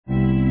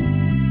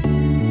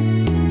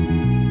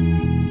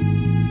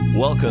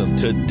Welcome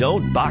to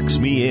Don't Box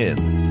Me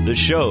In, the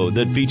show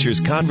that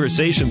features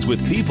conversations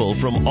with people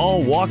from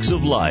all walks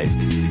of life,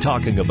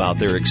 talking about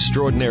their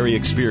extraordinary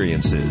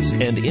experiences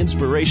and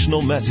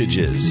inspirational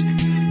messages.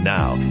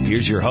 Now,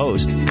 here's your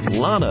host,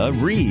 Lana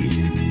Reed.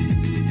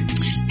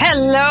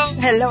 Hello.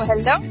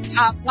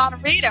 I'm Lana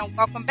Reed, and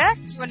welcome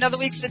back to another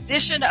week's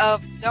edition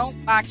of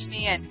Don't Box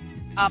Me In.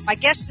 My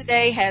guest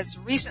today has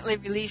recently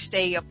released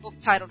a book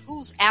titled,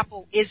 Whose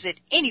Apple Is It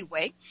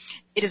Anyway?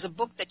 It is a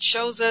book that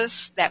shows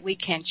us that we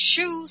can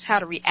choose how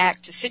to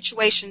react to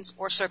situations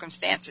or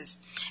circumstances,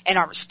 and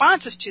our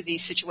responses to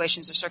these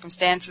situations or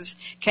circumstances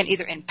can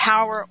either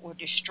empower or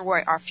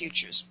destroy our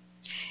futures.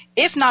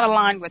 If not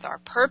aligned with our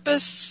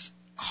purpose,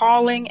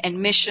 calling,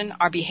 and mission,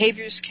 our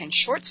behaviors can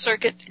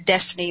short-circuit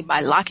destiny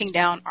by locking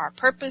down our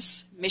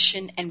purpose,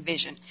 mission, and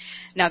vision.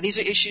 Now, these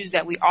are issues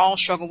that we all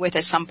struggle with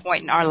at some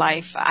point in our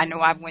life. I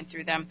know I've went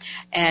through them.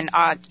 And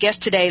our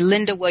guest today,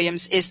 Linda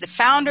Williams, is the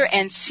founder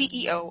and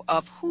CEO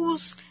of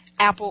Whose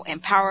Apple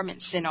Empowerment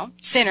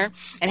Center,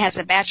 and has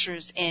a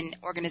bachelor's in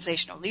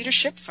organizational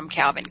leadership from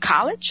Calvin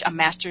College, a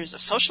master's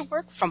of social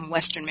work from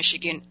Western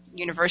Michigan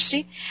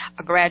University,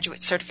 a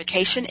graduate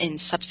certification in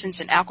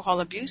substance and alcohol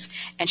abuse,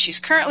 and she's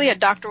currently a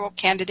doctoral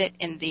candidate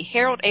in the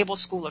Harold Abel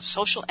School of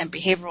Social and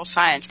Behavioral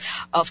Science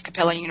of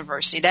Capella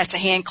University. That's a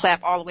hand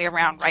clap all the way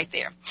around right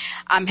there.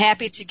 I'm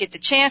happy to get the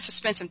chance to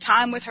spend some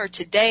time with her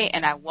today,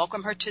 and I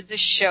welcome her to the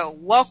show.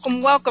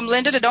 Welcome,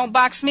 Linda, to Don't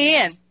Box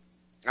Me In.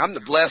 I'm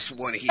the blessed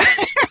one here.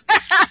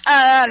 No.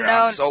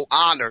 I'm so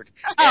honored.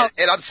 Oh.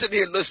 And I'm sitting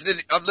here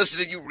I'm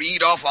listening to you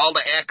read off all the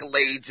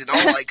accolades, and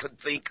all I could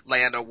think,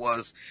 Lana,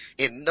 was,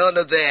 and none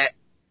of that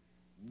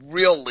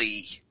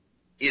really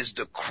is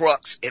the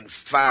crux and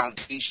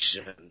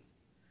foundation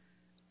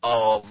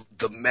of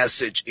the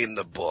message in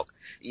the book.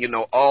 You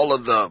know, all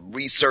of the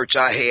research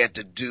I had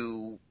to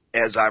do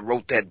as I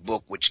wrote that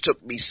book, which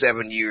took me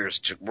 7 years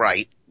to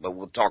write, but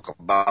we'll talk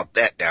about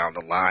that down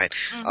the line.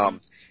 Mm-hmm.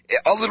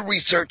 All of the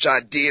research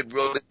I did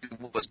really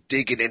was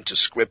digging into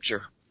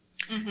scripture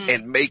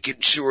and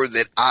making sure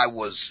that I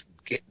was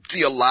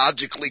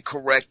theologically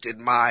correct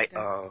in my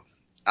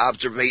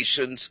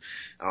observations.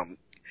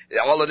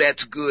 All of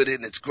that's good,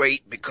 and it's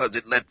great because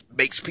it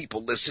makes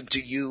people listen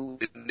to you.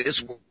 In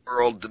this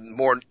world, the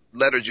more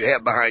letters you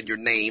have behind your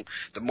name,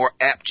 the more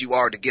apt you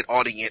are to get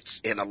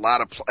audience in a lot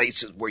of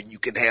places where you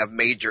can have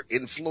major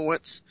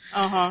influence.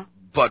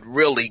 But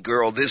really,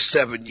 girl, this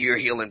 7-year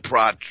healing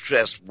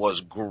process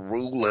was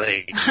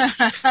grueling.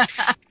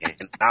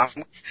 And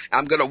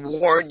I'm going to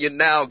warn you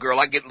now, girl,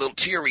 I get a little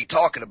teary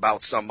talking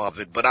about some of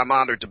it, but I'm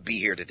honored to be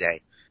here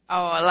today.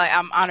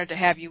 I'm honored to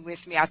have you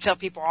with me. I tell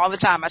people all the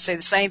time, I say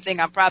the same thing.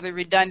 I'm probably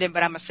redundant,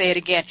 but I'm going to say it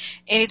again.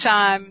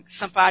 Anytime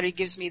somebody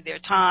gives me their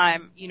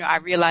time, I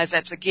realize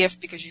that's a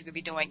gift, because you could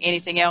be doing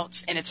anything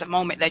else, and it's a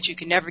moment that you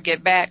can never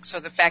get back.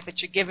 So the fact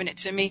that you're giving it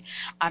to me,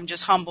 I'm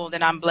just humbled,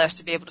 and I'm blessed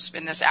to be able to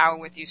spend this hour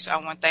with you. So I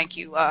want to thank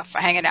you for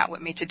hanging out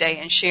with me today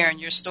and sharing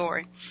your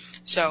story.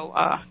 So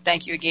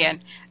thank you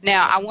again.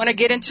 Now, I want to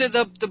get into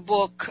the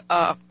book.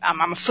 I'm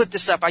going to flip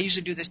this up. I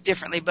usually do this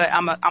differently, but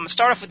I'm going to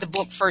start off with the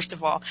book first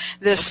of all.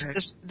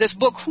 This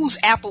book, Whose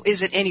Apple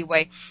Is It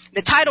Anyway?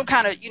 The title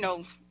kind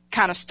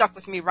of stuck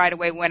with me right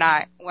away when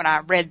I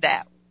read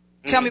that.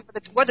 Tell me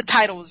what the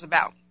title is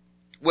about.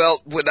 Well,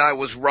 when I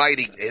was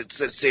writing, it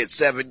said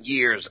 7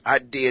 years. I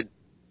did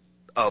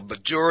a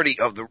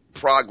majority of the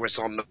progress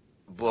on the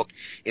book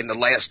in the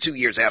last 2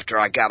 years after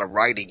I got a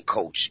writing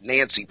coach.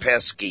 Nancy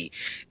Pesky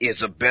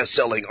is a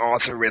best-selling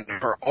author in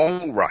her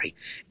own right,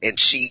 and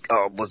she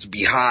was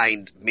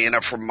behind Men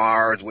Are From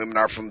Mars, Women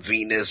Are From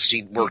Venus.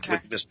 She worked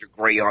with Mr.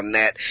 Gray on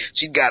that.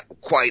 She got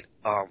quite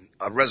a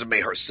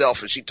resume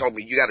herself, and she told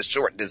me, you got to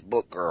shorten this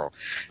book, girl.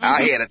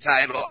 I had a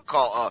title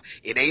called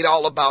It Ain't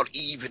All About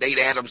Eve, It Ain't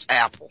Adam's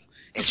Apple.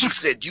 And she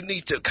said, you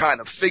need to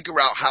kind of figure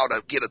out how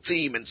to get a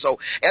theme. And so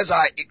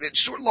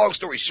long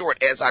story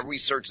short, as I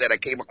researched that, I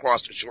came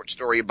across a short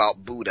story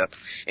about Buddha.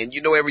 And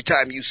every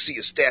time you see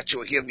a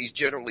statue of him, he's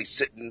generally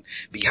sitting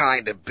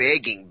behind a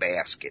begging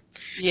basket.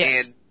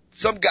 Yes. And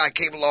some guy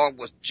came along,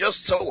 was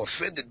just so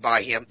offended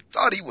by him,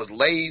 thought he was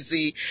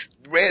lazy,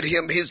 read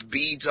him his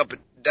beads up and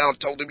down,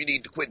 told him you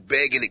need to quit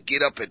begging and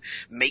get up and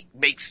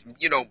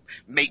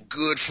make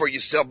good for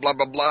yourself, blah,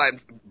 blah, blah. And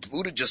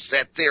Buddha just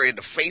sat there in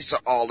the face of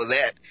all of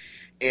that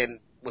and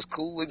was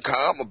cool and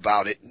calm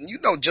about it.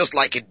 And just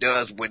like it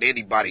does when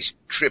anybody's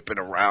tripping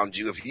around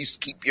you, if you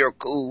keep your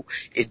cool,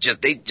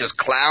 they just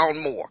clown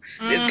more.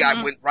 This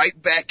guy went right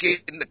back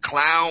in the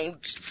clown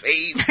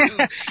phase too,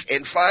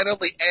 and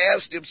finally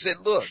asked him, said,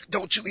 look,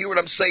 don't you hear what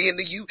I'm saying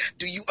to you?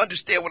 Do you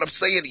understand what I'm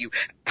saying to you?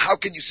 How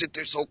can you sit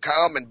there so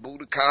calm? And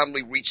Buddha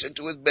calmly reached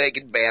into his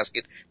begging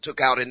basket,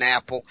 took out an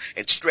apple,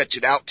 and stretched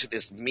it out to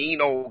this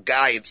mean old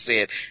guy and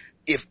said,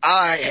 if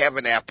I have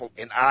an apple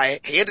and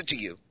I hand it to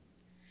you,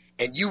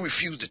 and you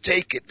refuse to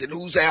take it, then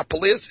whose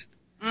apple is it?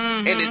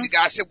 And then the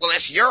guy said, well,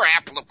 that's your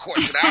apple, of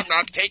course, and I'm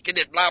not taking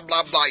it, blah,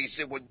 blah, blah. He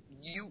said, well,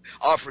 you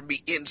offered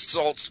me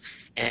insults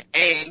and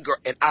anger,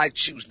 and I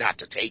choose not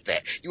to take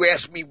that. You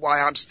ask me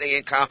why I'm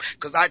staying calm,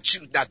 because I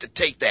choose not to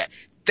take that.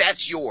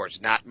 That's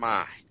yours, not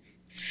mine.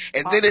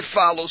 And then it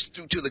follows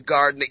through to the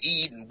Garden of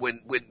Eden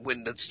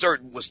when the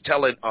serpent was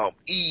telling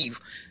Eve,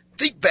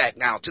 think back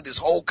now to this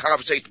whole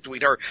conversation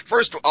between her.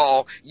 First of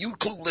all, too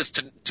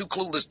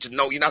clueless to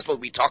know. You're not supposed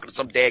to be talking to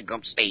some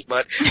dadgum snake,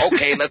 but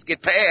okay, let's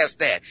get past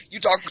that. You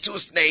talking to a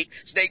snake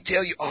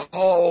tell you,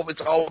 oh,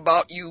 it's all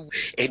about you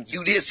and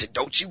you this and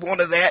don't you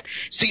want of that.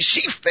 See,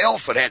 she fell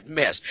for that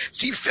mess.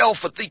 She fell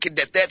for thinking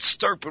that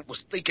serpent was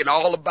thinking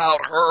all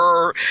about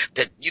her,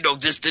 that,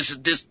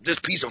 this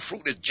piece of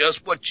fruit is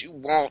just what you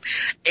want.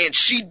 And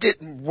she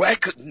didn't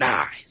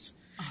recognize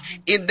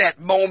in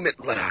that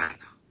moment, Lana,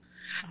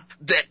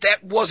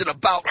 that wasn't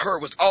about her.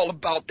 It was all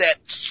about that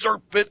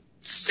serpent,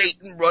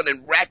 Satan,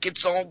 running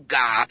rackets on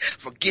God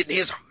for getting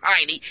his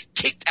hiney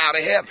kicked out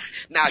of heaven.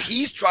 Now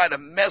he's trying to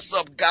mess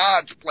up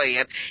God's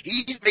plan.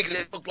 He's making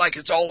it look like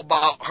it's all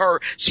about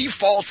her. She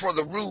falls for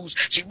the ruse.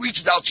 She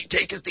reaches out. She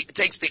takes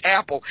the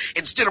apple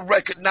instead of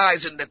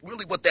recognizing that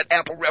really what that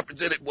apple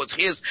represented was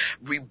his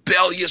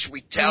rebellious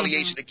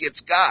retaliation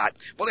against God.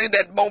 Well, in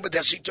that moment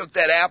that she took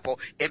that apple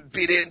and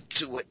bit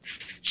into it,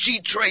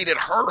 she traded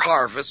her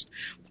harvest.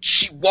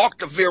 She walked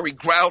the very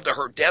ground of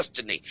her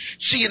destiny.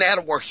 She and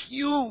Adam were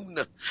hewn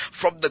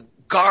from the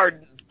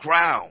garden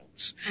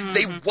grounds.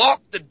 They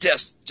walked the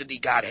destiny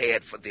God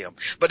had for them.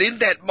 But in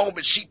that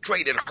moment, she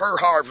traded her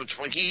harvest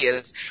for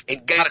his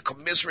and got a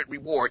commensurate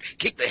reward,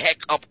 kicked the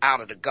heck up out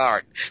of the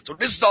garden. So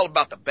this is all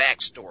about the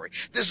backstory.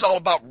 This is all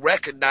about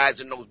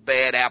recognizing those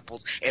bad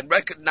apples and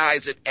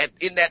recognizing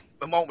in that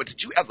moment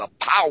that you have the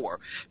power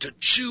to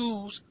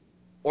choose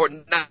or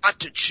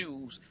not to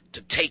choose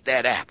to take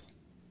that apple.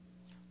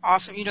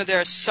 Awesome.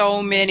 There are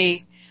so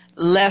many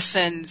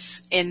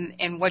lessons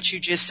in what you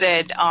just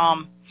said.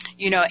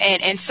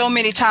 And so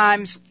many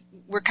times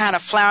we're kind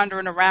of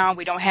floundering around.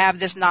 We don't have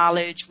this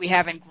knowledge. We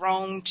haven't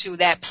grown to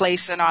that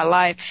place in our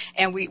life.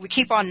 And we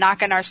keep on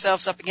knocking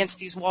ourselves up against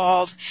these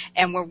walls,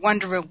 and we're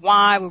wondering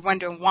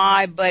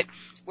why, but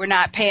we're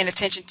not paying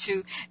attention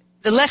to.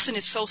 The lesson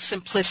is so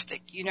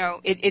simplistic.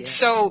 It's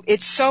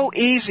so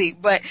easy,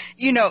 but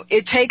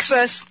it takes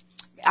us.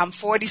 I'm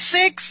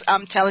 46.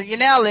 I'm telling you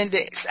now, Linda,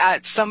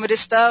 some of this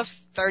stuff,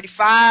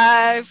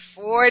 35,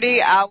 40,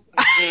 I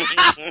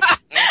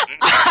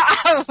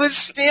was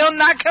still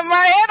knocking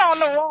my head on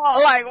the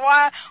wall. Like,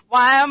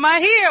 why am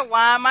I here?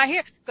 Why am I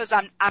here? Because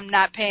I'm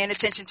not paying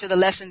attention to the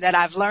lesson that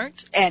I've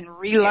learned and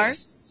relearned.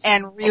 Yes.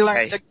 And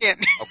relearned again.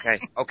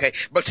 Okay.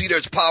 But see,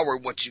 there's power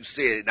in what you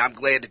said, and I'm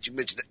glad that you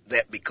mentioned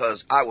that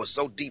because I was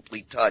so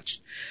deeply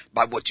touched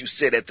by what you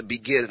said at the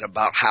beginning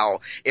about how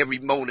every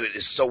moment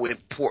is so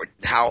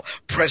important, how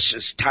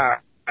precious time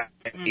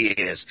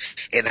is,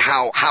 and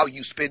how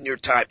you spend your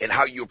time and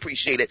how you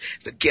appreciate it,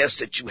 the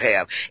guests that you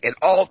have. And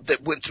all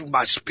that went through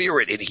my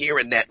spirit in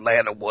hearing that,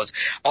 Lana, was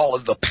all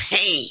of the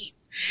pain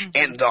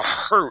and the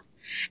hurt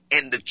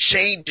and the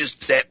changes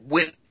that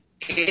went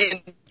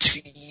into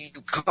you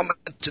coming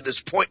to this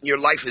point in your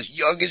life as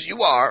young as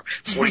you are.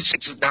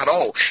 46 is not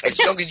old. As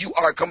young as you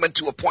are, coming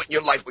to a point in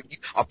your life where you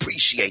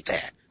appreciate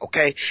that.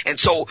 Okay? And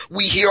so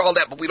we hear all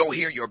that, but we don't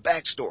hear your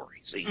backstory,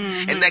 see?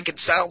 And that can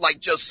sound like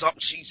just something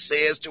she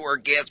says to her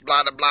guests,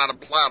 blah, blah, blah,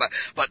 blah, blah.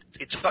 But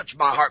it touched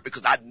my heart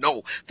because I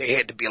know there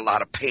had to be a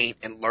lot of pain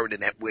and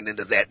learning that went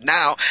into that.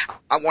 Now,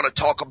 I want to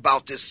talk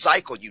about this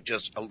cycle you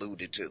just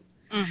alluded to.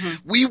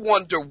 We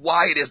wonder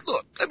why it is.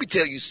 Look, let me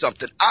tell you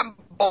something. I'm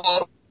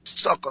all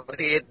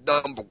suckerhead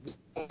number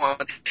one,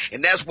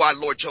 and that's why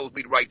Lord chose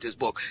me to write this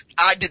book.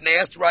 I didn't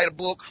ask to write a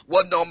book,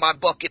 wasn't on my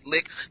bucket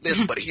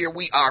list, but here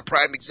we are,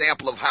 prime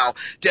example of how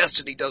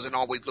destiny doesn't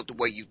always look the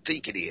way you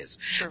think it is.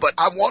 Sure. But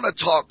I want to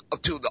talk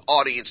to the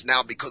audience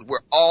now because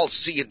we're all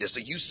seeing this.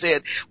 And you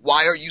said,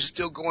 why are you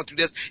still going through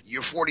this?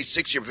 You're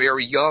 46, you're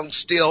very young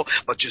still,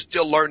 but you're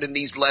still learning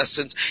these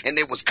lessons. And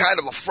it was kind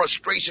of a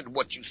frustration.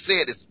 What you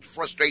said is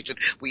frustration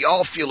we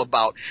all feel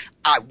about,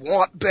 I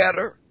want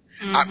better.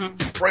 I'm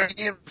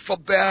praying for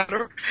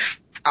better.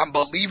 I'm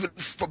believing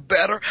for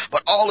better,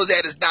 but all of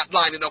that is not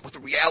lining up with the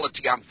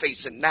reality I'm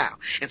facing now.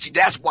 And see,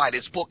 that's why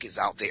this book is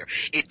out there.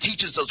 It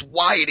teaches us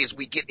why it is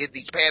we get in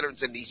these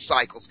patterns and these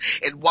cycles,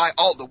 and why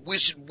all the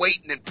wishing,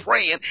 waiting, and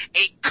praying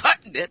ain't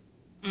cutting it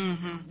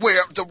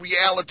where the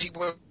reality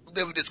we're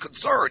living is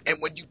concerned. And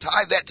when you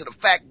tie that to the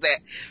fact that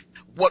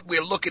what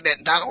we're looking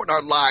at now in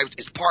our lives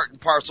is part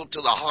and parcel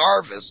to the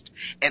harvest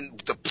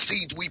and the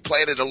seeds we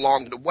planted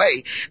along the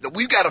way, that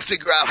we've got to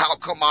figure out how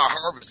come our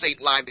harvest ain't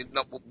lining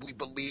up what we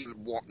believe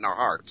and want in our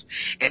hearts.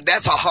 And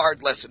that's a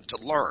hard lesson to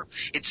learn.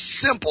 It's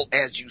simple,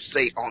 as you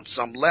say, on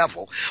some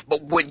level,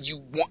 but when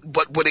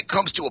it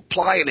comes to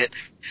applying it,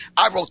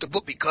 I wrote the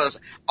book because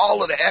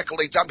all of the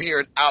accolades I'm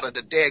hearing out of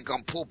the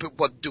daggum pulpit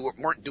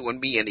weren't doing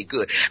me any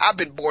good. I've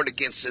been born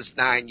again since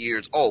 9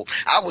 years old.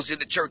 I was in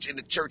the church,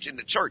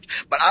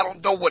 but I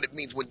don't know what it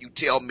means when you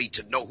tell me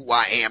to know who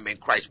I am in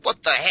Christ.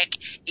 What the heck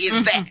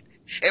is that?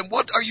 And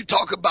what are you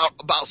talking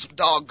about some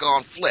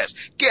doggone flesh?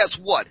 Guess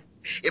what?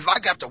 if I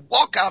got to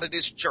walk out of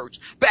this church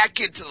back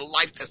into the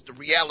life that's the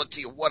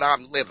reality of what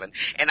I'm living,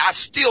 and I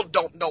still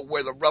don't know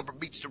where the rubber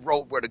meets the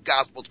road where the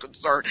gospel's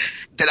concerned,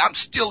 then I'm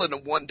still in a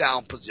one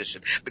down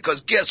position.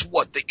 Because guess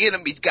what? The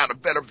enemy's got a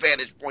better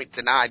vantage point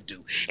than I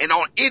do. And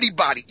on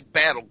anybody's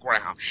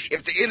battleground,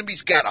 if the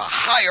enemy's got a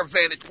higher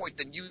vantage point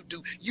than you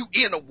do, you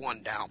in a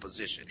one down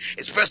position.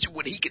 Especially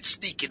when he can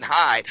sneak and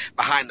hide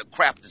behind the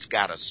crap that's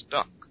got us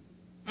stuck.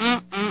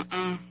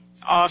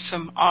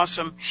 Awesome,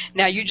 awesome.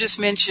 Now you just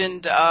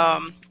mentioned,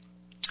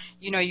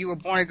 you were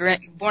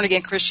born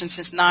again Christian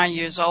since 9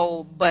 years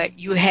old, but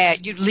you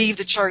leave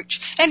the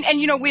church. And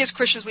we as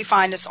Christians, we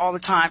find this all the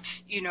time.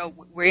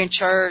 We're in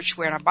church,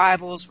 we're in our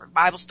Bibles, we're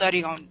Bible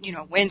study on,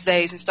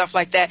 Wednesdays and stuff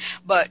like that.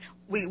 But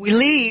we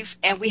leave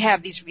and we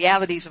have these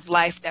realities of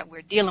life that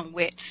we're dealing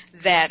with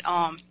that,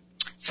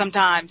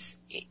 sometimes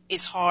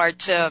it's hard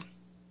to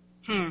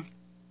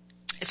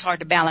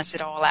balance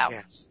it all out.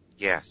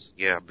 Yes,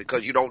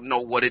 because you don't know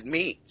what it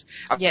means.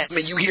 Yes. I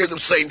mean, you hear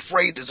the same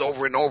phrases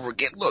over and over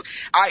again. Look,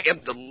 I am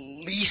the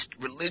least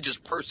religious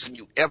person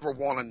you ever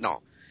want to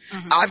know.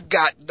 Mm-hmm. I've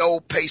got no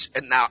patience,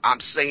 and now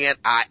I'm saying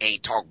I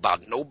ain't talking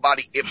about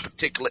nobody in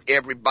particular,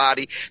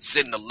 everybody.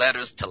 Send the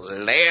letters to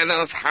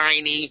Lana's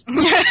Heine.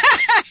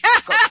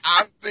 Because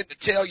I'm finna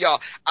tell y'all,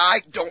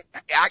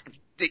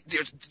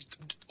 there's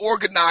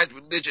organized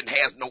religion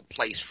has no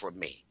place for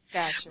me.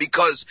 Gotcha.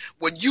 Because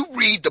when you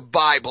read the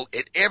Bible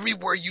and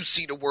everywhere you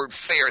see the word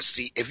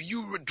Pharisee, if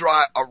you would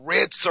draw a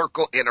red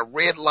circle and a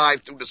red line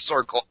through the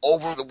circle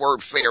over the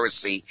word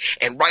Pharisee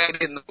and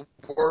write in the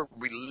word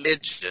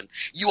religion,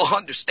 you'll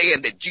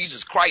understand that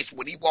Jesus Christ,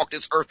 when he walked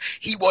this earth,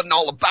 he wasn't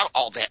all about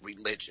all that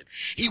religion.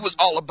 He was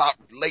all about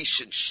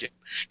relationship.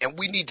 And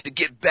we need to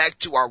get back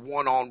to our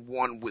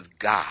one-on-one with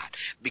God.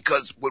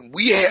 Because when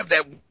we have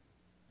that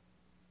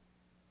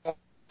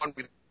one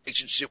relationship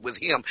with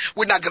him,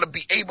 we're not going to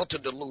be able to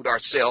delude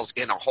ourselves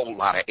in a whole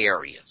lot of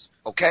areas.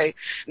 Okay?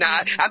 Now,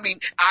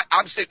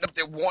 I'm sitting up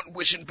there wanting,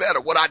 wishing better.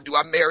 What I do,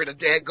 I married a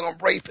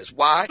dadgum rapist.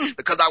 Why?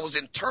 Because I was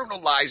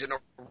internalizing a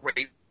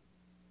rape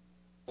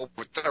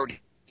over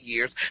 30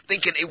 years,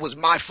 thinking it was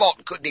my fault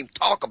and couldn't even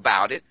talk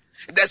about it.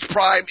 And that's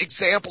prime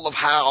example of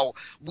how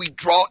we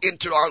draw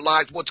into our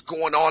lives what's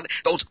going on,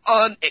 those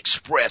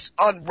unexpressed,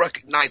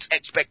 unrecognized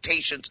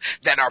expectations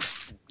that are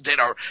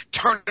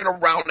turning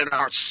around in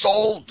our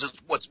souls is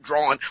what's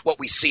drawing what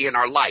we see in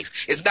our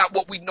life. It's not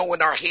what we know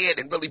in our head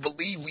and really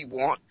believe we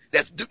want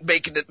that's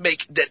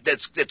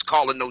that's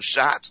calling those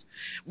shots.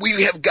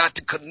 We have got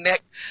to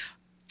connect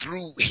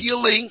through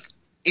healing,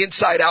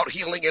 inside out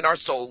healing in our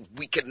souls.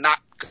 We cannot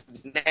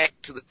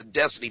connect to the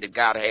destiny that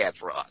God has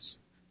for us.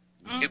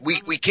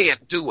 We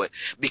can't do it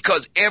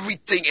because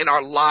everything in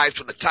our lives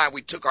from the time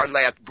we took our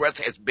last breath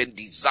has been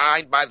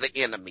designed by the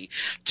enemy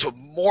to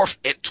morph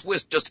and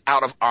twist us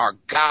out of our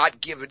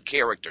God-given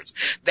characters.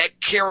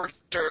 That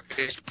character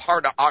is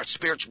part of our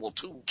spiritual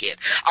toolkit.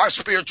 Our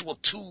spiritual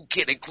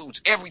toolkit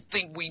includes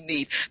everything we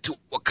need to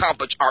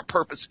accomplish our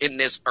purpose in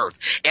this earth.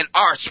 And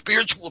our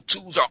spiritual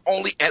tools are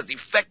only as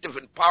effective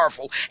and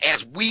powerful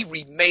as we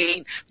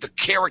remain the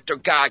character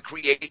God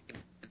created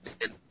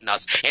in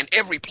us. And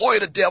every ploy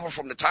of the devil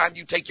from the time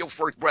you take your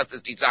first breath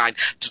is designed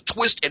to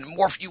twist and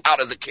morph you out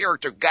of the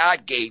character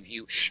God gave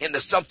you into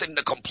something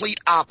the complete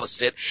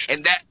opposite.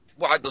 And that's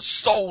why the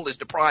soul is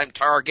the prime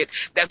target.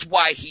 That's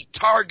why he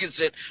targets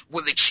it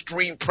with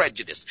extreme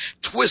prejudice.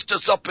 Twist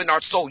us up in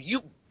our soul.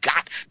 You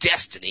got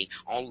destiny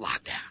on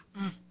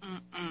lockdown.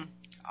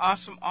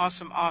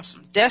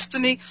 Awesome.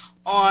 Destiny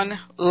on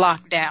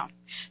lockdown.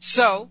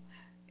 So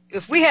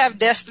if we have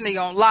destiny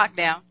on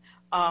lockdown,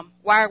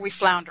 why are we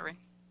floundering?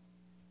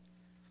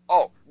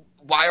 Oh,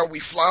 why are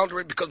we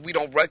floundering? Because we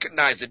don't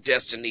recognize that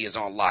destiny is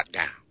on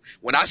lockdown.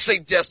 When I say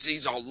destiny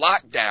is on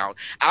lockdown,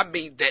 I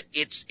mean that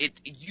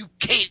you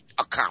can't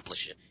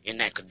accomplish it in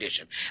that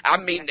condition. I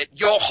mean that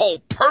your whole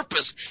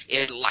purpose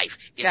in life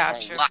is on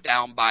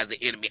lockdown by the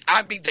enemy.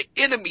 I mean the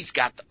enemy's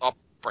got the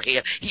upper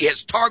hand. He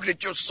has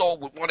targeted your soul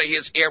with one of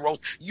his arrows.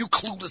 You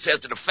clueless as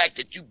to the fact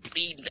that you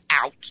bleeding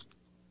out,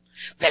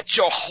 that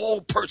your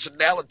whole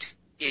personality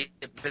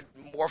has been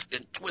morphed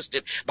and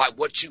twisted by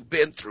what you've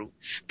been through.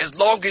 As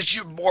long as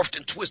you're morphed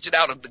and twisted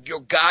out of your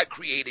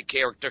God-created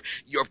character,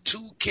 your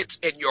toolkits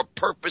and your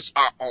purpose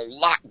are on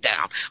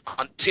lockdown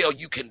until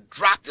you can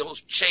drop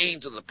those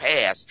chains of the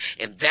past.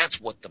 And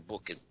that's what the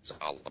book is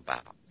all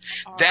about.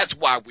 That's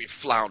why we're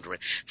floundering.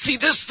 See,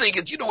 this thing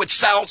is, it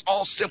sounds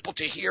all simple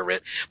to hear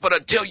it, but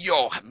until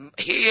your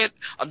head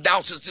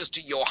announces this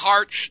to your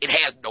heart, it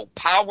has no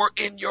power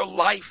in your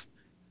life.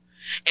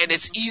 And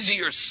it's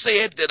easier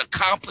said than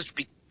accomplished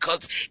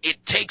because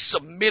it takes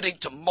submitting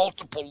to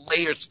multiple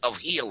layers of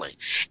healing.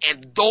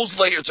 And those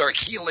layers of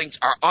healings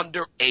are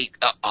under a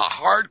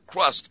hard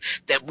crust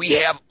that we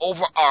have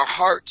over our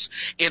hearts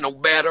in a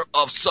matter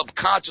of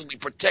subconsciously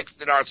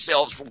protecting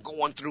ourselves from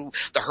going through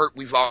the hurt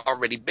we've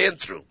already been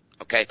through.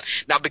 Okay.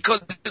 Now,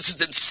 because this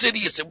is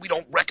insidious and we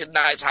don't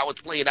recognize how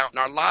it's playing out in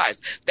our lives,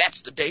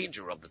 that's the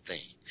danger of the thing.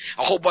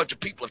 A whole bunch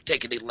of people have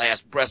taken their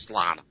last breath,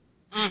 Lana.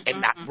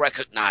 And not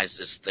recognize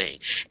this thing.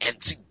 And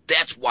see,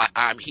 that's why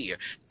I'm here.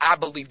 I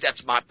believe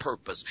that's my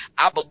purpose.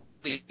 I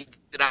believe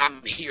that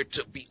I'm here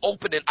to be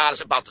open and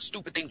honest about the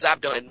stupid things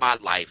I've done in my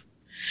life,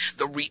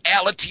 the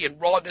reality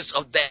and rawness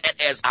of that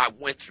as I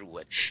went through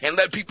it, and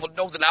let people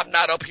know that I'm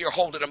not up here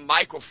holding a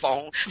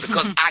microphone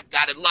because I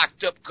got it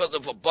locked up because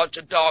of a bunch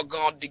of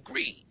doggone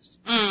degrees.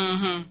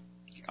 Mm-hmm.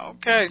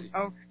 Okay.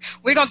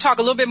 We're going to talk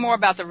a little bit more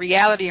about the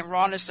reality and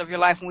rawness of your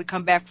life when we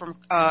come back from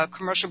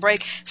commercial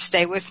break.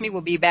 Stay with me.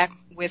 We'll be back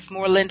with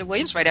more Linda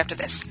Williams right after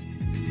this.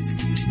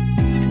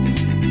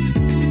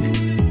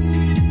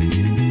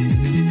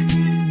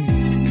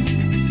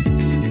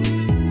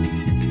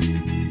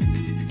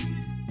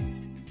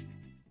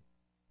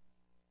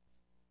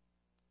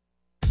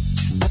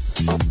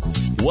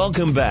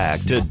 Welcome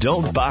back to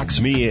Don't Box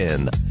Me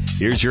In.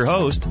 Here's your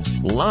host,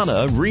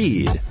 Lana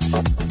Reed.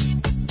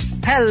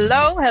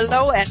 Hello,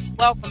 and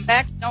welcome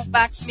back. Don't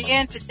Box Me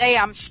In. Today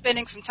I'm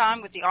spending some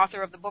time with the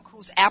author of the book,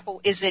 Whose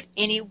Apple Is It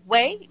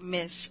Anyway?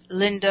 Miss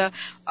Linda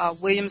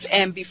Williams.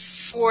 And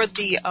before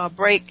the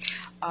break,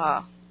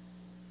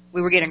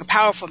 we were getting a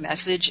powerful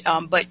message.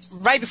 But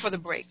right before the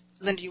break,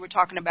 Linda, you were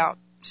talking about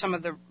some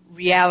of the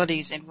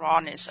realities and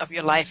rawness of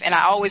your life. And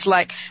I always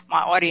like my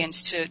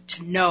audience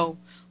to know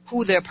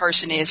who their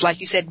person is,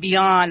 like you said,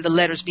 beyond the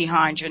letters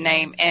behind your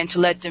name, and to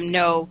let them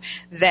know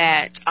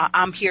that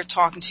I'm here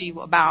talking to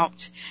you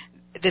about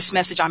this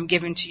message I'm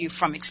giving to you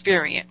from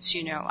experience.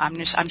 You know, I'm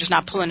just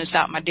not pulling this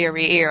out my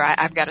derriere.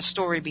 I've got a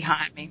story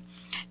behind me.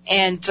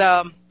 And,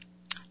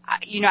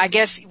 I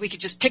guess we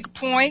could just pick a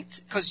point,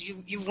 because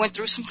you went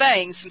through some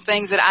things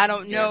that I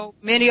don't know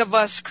many of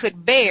us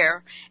could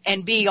bear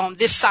and be on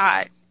this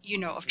side,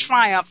 of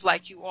triumph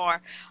like you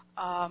are.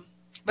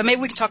 But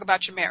maybe we can talk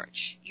about your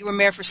marriage. You were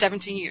married for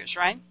 17 years,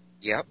 right?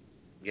 Yep.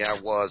 Yeah,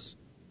 I was.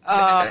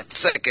 The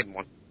second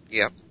one.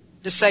 Yep.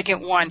 The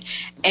second one.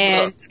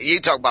 And you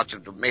talk about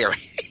the marriage.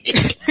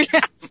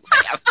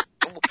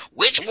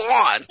 Which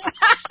one?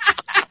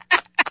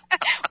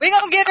 We're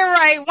going to get it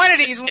right. One of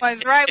these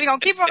ones, right? We're going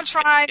to keep on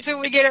trying till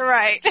we get it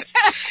right.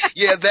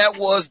 Yeah, that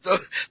was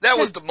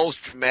the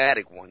most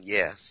traumatic one,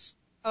 yes.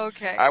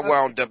 Okay. I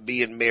wound up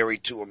being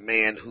married to a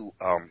man who,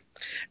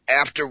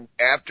 after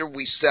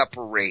we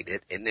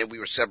separated, and then we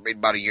were separated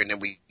about a year, and then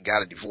we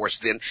got a divorce,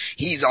 then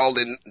he's all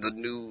in the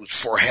news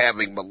for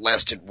having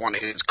molested one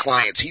of his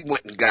clients. He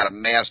went and got a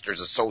master's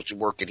of social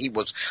work, and he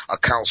was a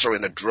counselor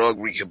in a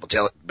drug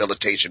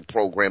rehabilitation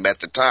program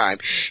at the time,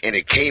 and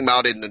it came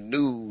out in the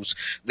news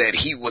that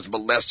he was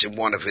molesting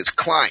one of his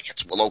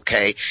clients. Well,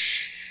 okay.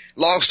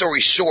 Long story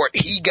short,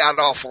 he got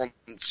off on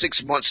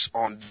 6 months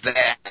on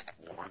that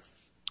one.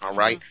 All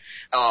right. Mm-hmm.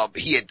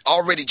 He had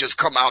already just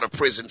come out of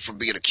prison for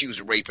being accused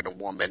of raping a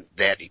woman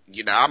that,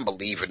 I'm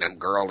believing him,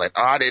 girl, that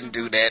I didn't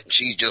do that and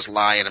she's just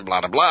lying and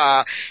blah, blah,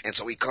 blah. And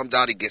so he comes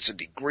out, he gets a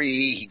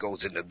degree, he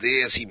goes into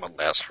this, he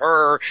molests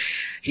her.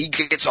 He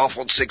gets off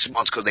on 6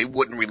 months because they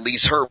wouldn't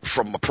release her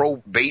from a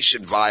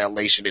probation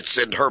violation and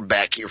send her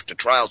back here to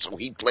trial. So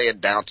he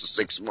pled down to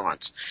 6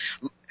 months.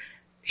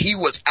 He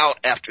was out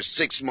after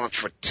 6 months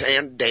for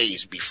 10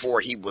 days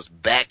before he was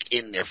back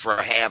in there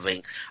for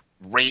having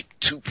raped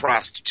 2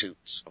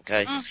 prostitutes,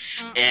 okay?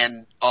 Mm-hmm.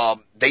 And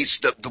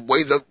the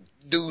way the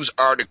news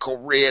article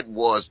read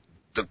was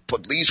the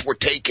police were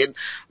taking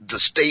the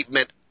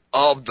statement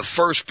of the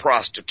first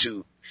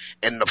prostitute,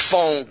 and the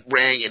phone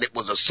rang, and it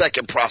was a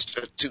second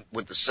prostitute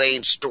with the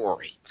same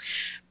story.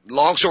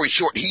 Long story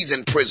short, he's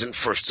in prison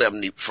for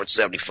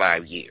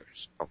 75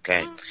 years,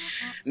 okay?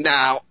 Mm-hmm.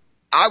 Now,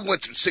 I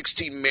went through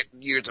 16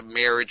 years of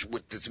marriage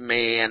with this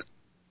man.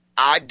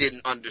 I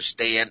didn't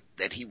understand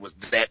that he was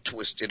that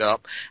twisted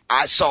up.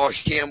 I saw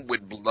him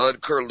with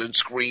blood-curdling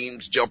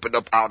screams, jumping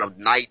up out of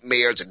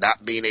nightmares and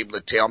not being able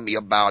to tell me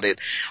about it.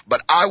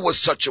 But I was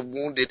such a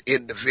wounded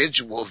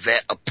individual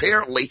that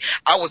apparently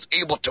I was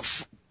able to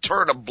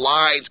turn a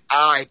blind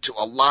eye to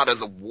a lot of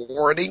the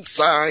warning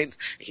signs.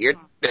 Here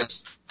it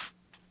is.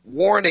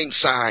 Warning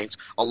signs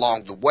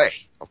along the way.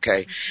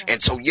 Okay.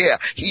 And so, yeah,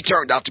 he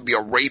turned out to be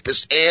a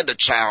rapist and a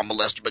child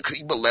molester because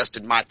he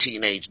molested my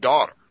teenage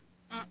daughter.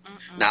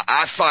 Now,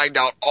 I find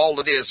out all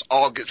of this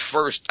August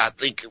 1st, I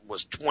think it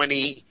was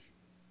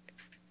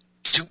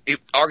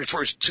August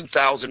 1st,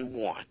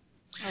 2001.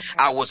 Okay.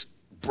 I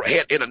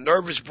had in a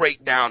nervous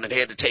breakdown and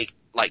had to take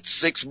like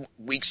 6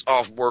 weeks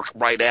off work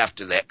right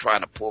after that, trying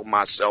to pull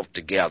myself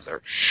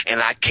together.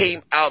 And I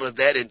came out of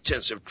that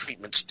intensive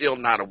treatment still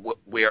not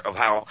aware of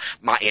how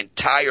my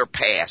entire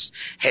past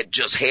had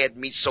just had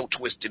me so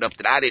twisted up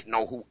that I didn't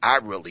know who I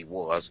really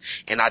was.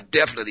 And I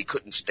definitely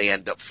couldn't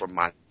stand up for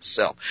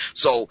myself.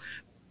 So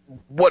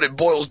what it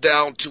boils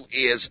down to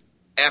is,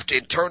 after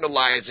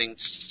internalizing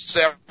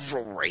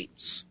several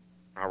rapes,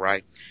 all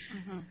right,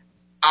 mm-hmm.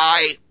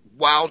 I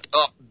wound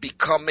up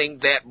becoming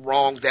that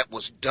wrong that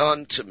was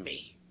done to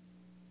me.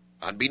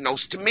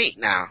 unbeknownst to me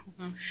now,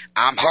 Mm-hmm.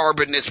 I'm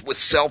harboring this with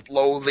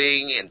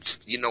self-loathing and,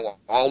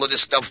 all of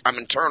this stuff I'm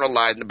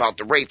internalizing about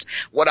the rapes.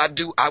 What I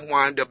do, I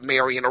wind up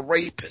marrying a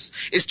rapist.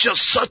 It's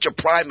just such a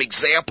prime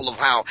example of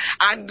how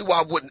I knew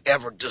I wouldn't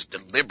ever just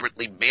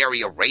deliberately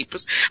marry a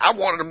rapist. I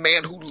wanted a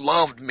man who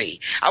loved me.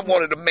 I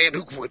wanted a man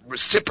who would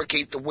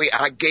reciprocate the way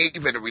I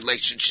gave in a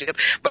relationship,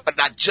 but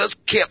I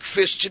just kept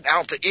fishing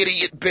out the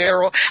idiot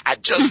barrel. I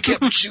just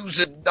kept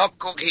choosing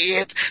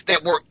knuckleheads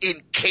that were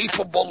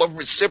incapable of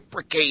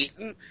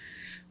reciprocating,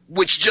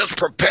 which just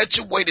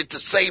perpetuated the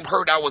same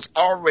hurt I was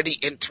already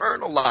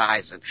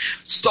internalizing.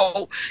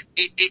 So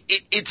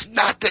it's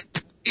not that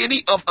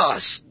any of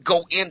us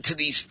go into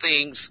these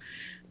things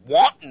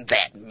wanting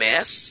that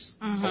mess,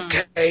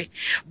 okay?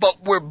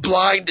 But we're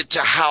blinded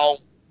to how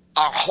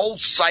our whole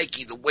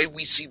psyche, the way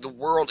we see the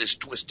world, is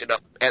twisted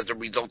up as a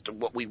result of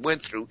what we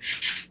went through,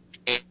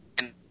 and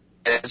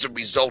as a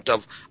result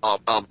of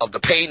the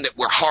pain that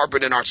we're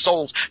harboring in our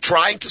souls,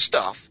 trying to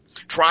stuff,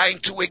 trying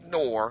to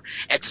ignore,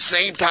 at the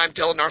same time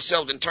telling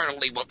ourselves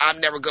internally, well, I'm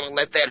never going to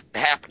let that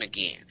happen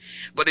again.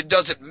 But it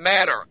doesn't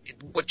matter.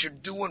 What you're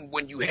doing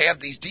when you have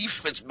these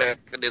defense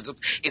mechanisms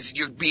is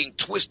you're being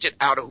twisted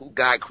out of who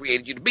God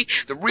created you to be.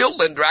 The real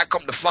Linda, I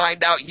come to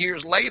find out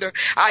years later,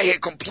 I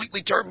had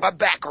completely turned my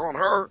back on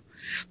her.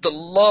 The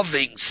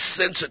loving,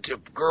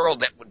 sensitive girl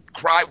that would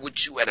cry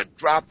with you at a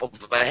drop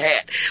of a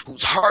hat,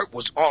 whose heart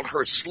was on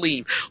her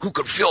sleeve, who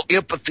could feel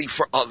empathy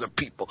for other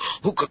people,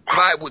 who could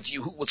cry with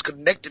you, who was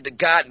connected to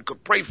God and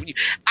could pray for you.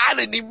 I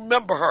didn't even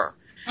remember her.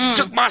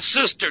 Took my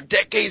sister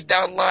decades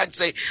down the line and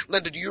say,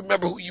 Linda, do you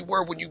remember who you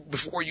were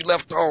before you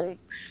left home?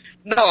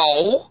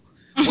 No.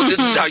 Well, this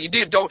is how you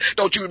did.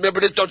 Don't you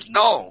remember this? Don't you?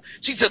 No.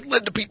 She said,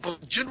 Linda, people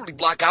generally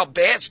block out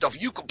bad stuff.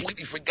 You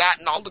completely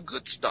forgotten all the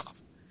good stuff.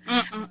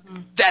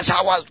 That's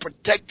how I was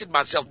protecting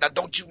myself. Now,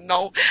 don't you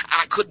know,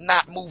 I could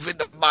not move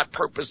into my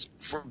purpose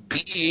for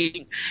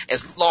being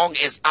as long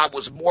as I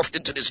was morphed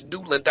into this new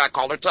Linda. I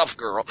call her Tough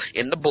Girl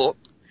in the book.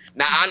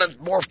 Now, I done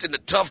morphed into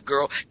Tough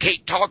Girl.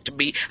 Can't talk to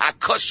me. I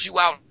cuss you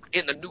out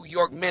in the New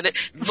York Minute,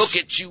 look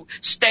at you,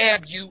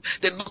 stab you,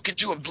 then look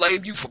at you and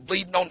blame you for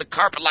bleeding on the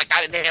carpet like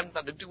I didn't have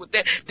nothing to do with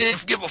that.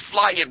 Didn't give a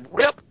flying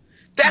rip.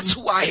 That's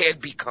who I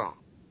had become.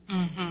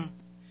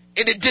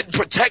 And it didn't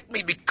protect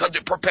me because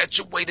it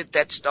perpetuated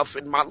that stuff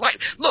in my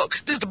life.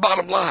 Look, this is the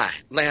bottom line,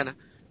 Lana.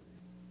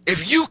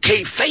 If you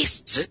can't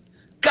face it,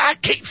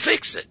 God can't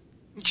fix it.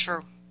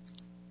 True.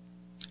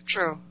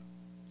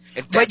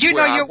 But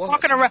you're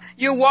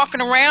walking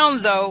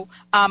around though,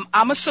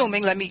 I'm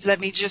assuming, let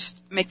me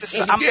just make this,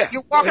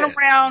 you're walking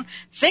around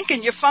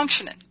thinking you're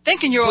functioning,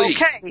 thinking you're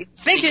okay,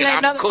 thinking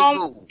ain't nothing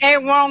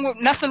wrong with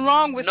me. Nothing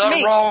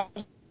wrong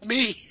with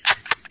me.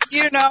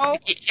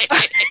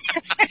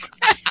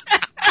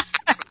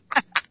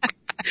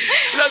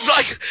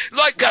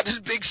 Like got this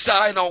big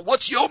sign on,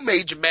 what's your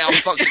major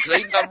malfunction? 'Cause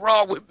ain't nothing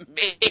wrong with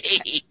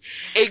me.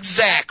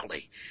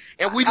 Exactly.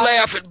 And we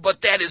laughing,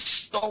 but that is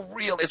so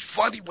real. It's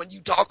funny when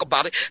you talk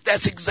about it.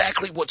 That's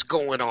exactly what's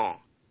going on.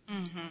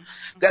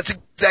 That's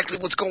exactly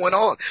what's going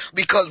on,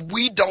 because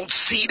we don't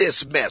see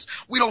this mess.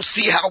 We don't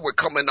see how we're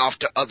coming off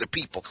to other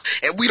people,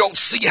 and we don't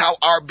see how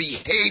our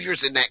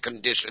behaviors in that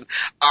condition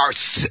are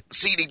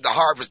seeding the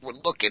harvest we're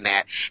looking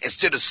at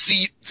instead of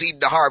seeding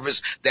the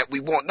harvest that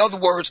we want. In other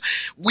words,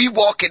 we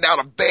walking out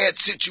of bad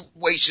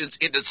situations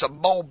into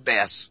some more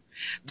mess.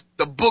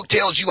 The book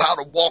tells you how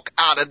to walk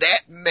out of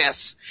that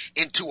mess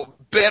into a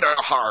better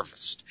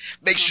harvest.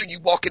 Make sure you're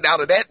walking out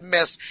of that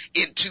mess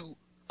into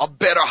a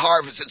better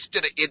harvest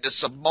instead of into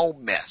some more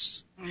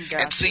mess.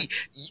 Gotcha. And see,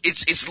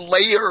 it's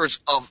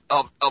layers of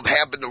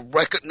having to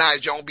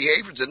recognize your own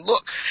behaviors. And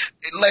look,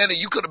 Atlanta,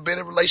 you could have been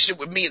in a relationship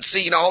with me and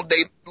seen all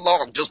day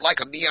long, just like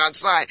a neon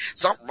sign,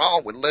 something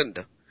wrong with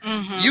Linda.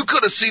 You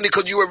could have seen it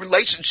because you were in a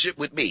relationship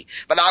with me,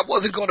 but I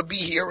wasn't going to be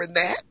hearing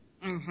that.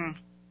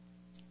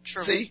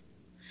 True. See?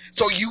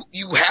 So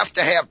you have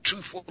to have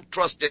truthful,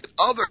 trusted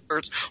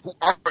others who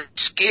aren't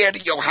scared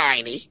of your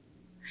hiney.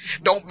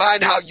 Don't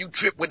mind how you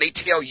trip when they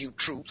tell you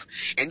truth.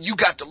 And you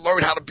got to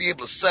learn how to be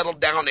able to settle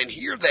down and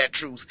hear that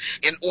truth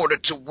in order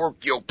to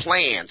work your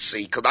plan,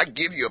 see? Because I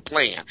give you a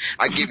plan.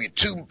 I give you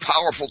two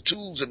powerful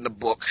tools in the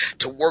book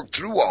to work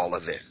through all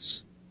of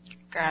this.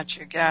 Got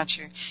you.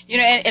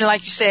 And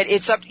like you said,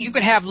 it's up, you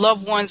can have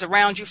loved ones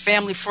around you,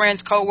 family,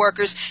 friends,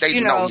 coworkers. They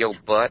know your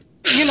butt.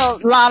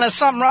 Lana,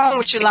 something wrong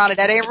with you, Lana.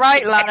 That ain't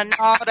right, Lana.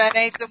 No, that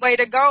ain't the way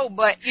to go.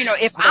 But,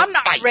 if I'm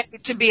not ready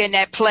to be in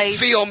that place.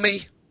 Feel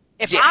me?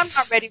 If I'm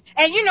not ready,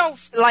 and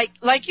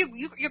like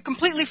you're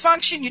completely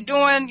functioning, you're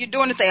doing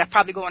the thing. I'm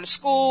probably going to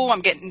school. I'm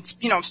getting,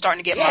 I'm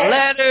starting to get my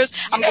letters.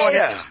 I'm going to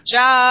get a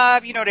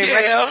job. They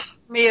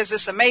recognize me as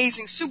this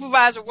amazing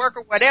supervisor, worker,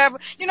 whatever.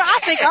 I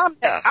think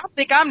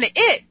I'm the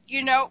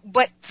it.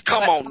 But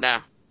come on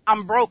now,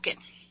 I'm broken.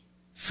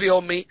 Feel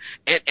me?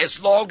 And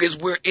as long as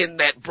we're in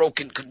that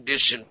broken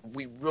condition,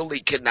 we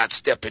really cannot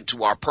step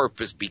into our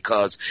purpose,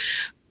 because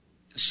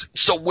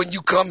So when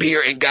you come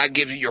here and God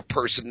gives you your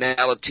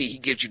personality, he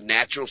gives you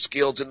natural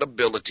skills and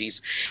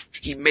abilities.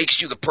 He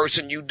makes you the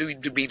person you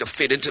need to be to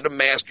fit into the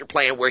master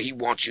plan where he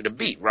wants you to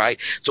be, right?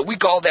 So we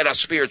call that our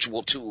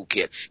spiritual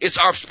toolkit. It's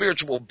our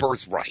spiritual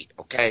birthright,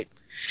 okay?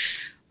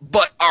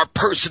 But our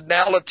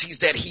personalities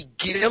that he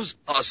gives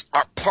us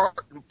are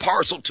part and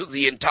parcel to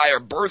the entire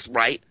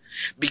birthright.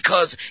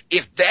 Because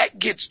if that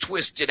gets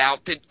twisted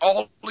out, then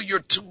all of your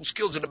tool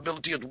skills and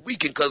abilities are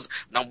weakened because,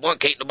 number one,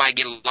 can't nobody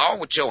get along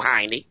with your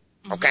hiney.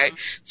 Okay?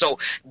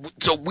 Mm-hmm.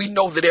 So we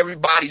know that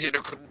everybody's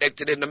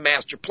interconnected in the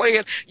master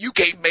plan. You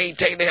can't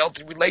maintain a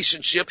healthy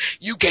relationship.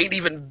 You can't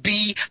even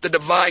be the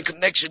divine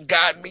connection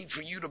God means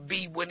for you to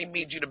be when he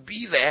means you to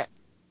be that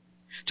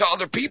to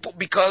other people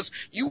because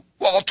you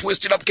all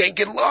twisted up, can't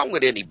get along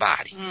with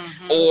anybody.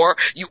 Mm-hmm. Or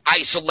you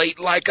isolate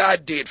like I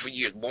did for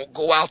years, won't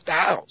go out the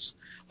house.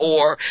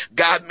 Or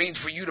God means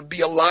for you to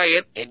be a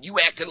lion and you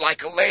acting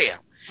like a lamb.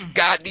 Mm-hmm.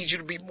 God needs you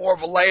to be more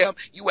of a lamb,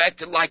 you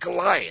acting like a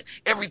lion.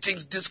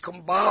 Everything's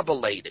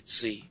discombobulated,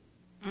 see?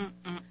 And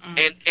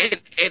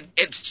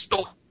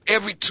so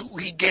every tool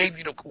he gave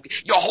you,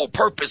 your whole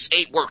purpose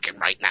ain't working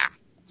right now.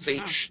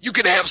 See, you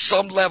can have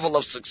some level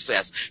of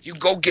success. You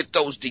go get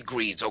those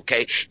degrees,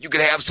 okay? You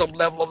can have some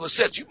level of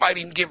success. You might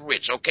even get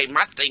rich, okay?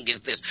 My thing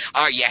is this.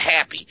 Are you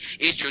happy?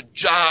 Is your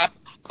job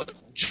a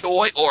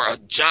joy or a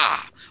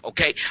job,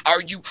 okay?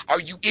 Are you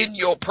in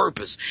your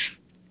purpose?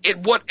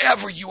 And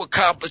whatever you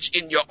accomplish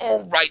in your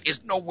own right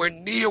is nowhere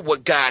near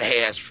what God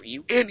has for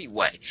you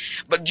anyway.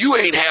 But you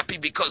ain't happy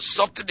because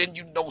something in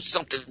you knows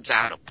something's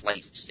out of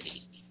place,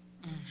 see?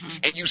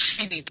 And you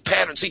see these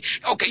patterns. See,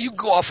 okay, you can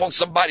go off on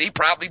somebody, he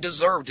probably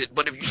deserved it,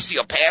 but if you see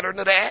a pattern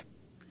of that,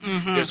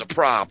 there's a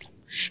problem.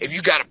 If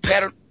you got a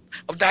pattern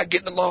of not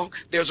getting along,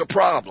 there's a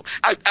problem.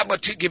 I'm going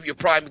to give you a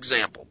prime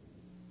example.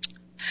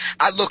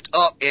 I looked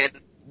up and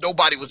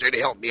nobody was there to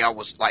help me. I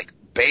was like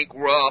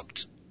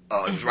bankrupt.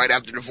 It was right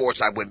after the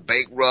divorce. I went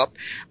bankrupt.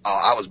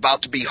 I was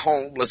about to be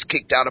homeless,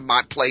 kicked out of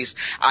my place.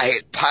 I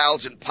had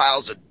piles and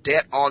piles of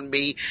debt on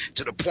me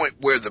to the point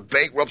where the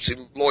bankruptcy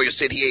lawyer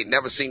said he ain't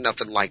never seen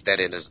nothing like that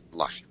in his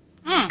life.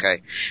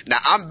 Okay. Now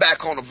I'm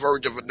back on the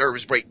verge of a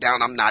nervous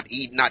breakdown. I'm not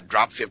eating. I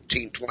dropped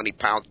 15, 20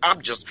 pounds.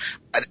 I'm just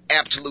an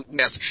absolute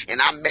mess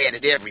and I'm mad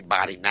at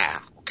everybody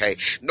now. Okay.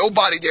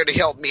 Nobody there to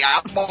help me.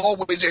 I'm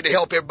always there to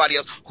help everybody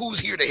else. Who's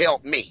here to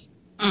help me?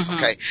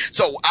 Okay,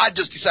 so I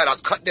just decided I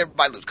was cutting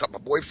everybody loose, cut my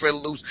boyfriend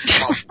loose,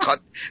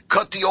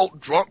 cut the old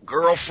drunk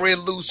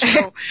girlfriend loose,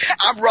 you know.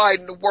 I'm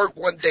riding to work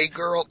one day,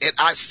 girl, and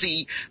I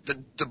see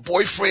the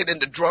boyfriend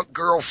and the drunk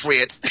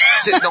girlfriend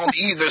sitting on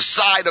either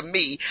side of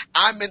me.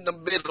 I'm in the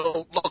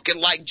middle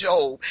looking like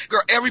Job.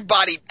 Girl,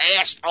 everybody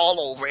ashed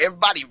all over,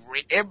 everybody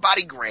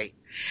gray.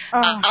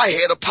 I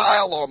had a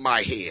pile on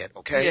my head,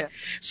 okay? Yeah.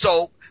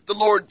 So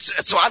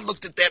I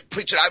looked at that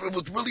picture. It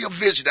was really a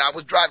vision. I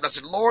was driving. I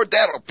said, Lord,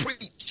 that'll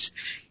preach.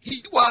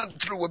 He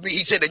wasn't through with me.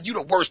 He said, and you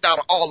the worst out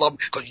of all of them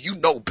because you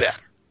know better.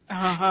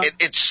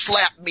 It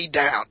slapped me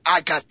down.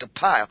 I got the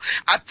pile.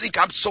 I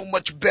think I'm so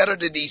much better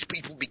than these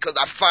people because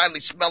I finally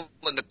smell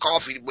in the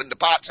coffee when the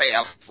pot's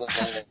half full.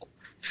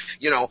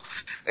 You know,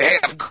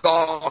 half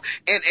gone.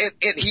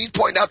 And he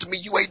pointed out to me,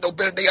 you ain't no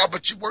better than they are,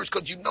 but you worse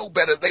because you know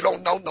better. They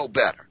don't know no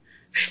better.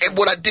 And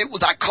what I did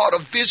was I caught a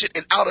vision,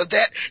 and out of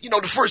that, you know,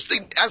 the first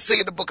thing I say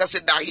in the book, I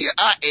said, now here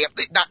I am,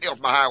 not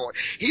off my high horse,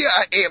 here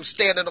I am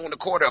standing on the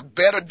corner of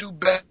Better Do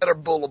Better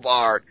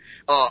Boulevard,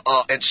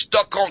 and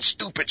stuck on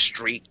Stupid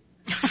Street.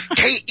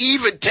 Can't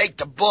even take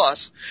the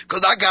bus,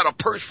 cause I got a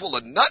purse full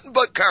of nothing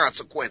but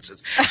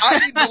consequences.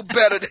 I ain't no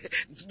better than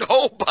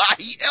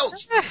nobody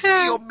else. You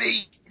feel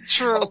me?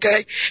 True.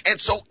 Okay?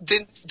 And so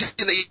then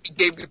he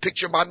gave me a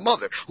picture of my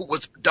mother, who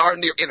was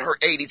darn near in her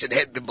 80s and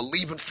had been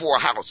believing for a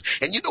house.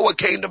 And you know what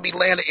came to me,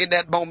 Lana, in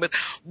that moment?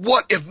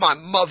 What if my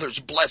mother's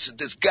blessing,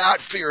 this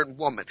God-fearing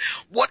woman,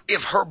 what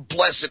if her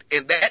blessing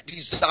and that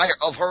desire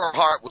of her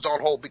heart was on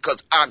hold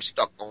because I'm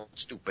stuck on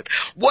stupid?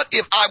 What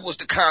if I was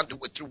the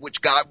conduit through which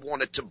God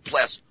wanted to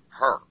bless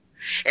her?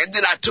 And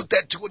then I took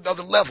that to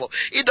another level.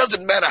 It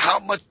doesn't matter how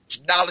much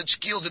knowledge,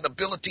 skills, and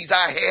abilities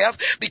I have,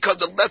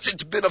 because unless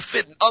it's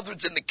benefiting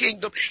others in the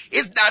kingdom,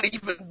 it's not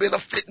even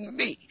benefiting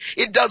me.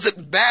 It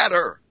doesn't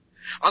matter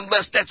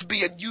unless that's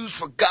being used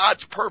for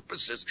God's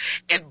purposes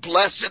and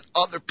blessing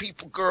other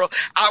people. Girl,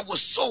 I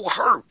was so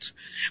hurt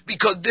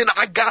because then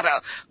I got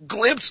a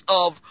glimpse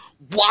of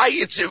why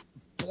it's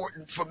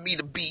important for me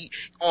to be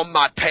on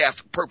my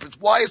path of purpose.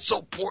 Why it's so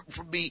important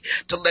for me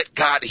to let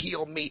God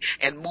heal me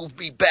and move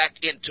me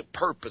back into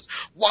purpose.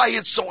 Why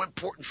it's so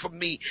important for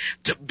me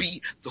to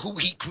be who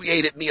he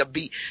created me to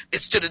be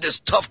instead of this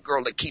tough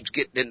girl that keeps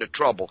getting into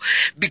trouble.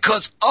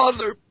 Because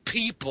other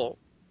people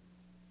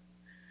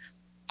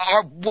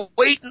are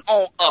waiting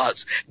on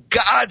us.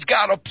 God's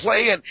got a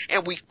plan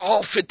and we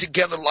all fit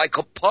together like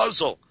a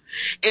puzzle.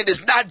 And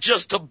it's not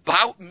just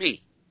about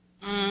me.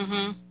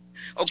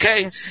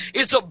 Okay? Yes.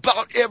 It's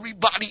about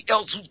everybody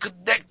else who's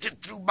connected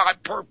through my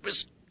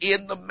purpose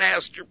in the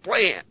master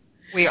plan.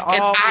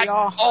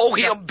 I owe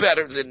him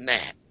better than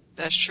that.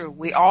 That's true.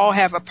 We all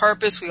have a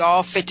purpose. We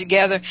all fit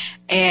together.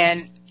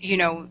 And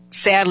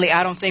sadly,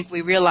 I don't think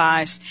we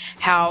realize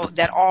how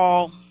that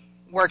all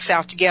works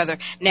out together.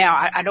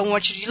 Now, I don't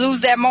want you to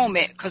lose that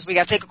moment because we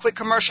got to take a quick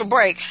commercial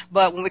break.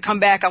 But when we come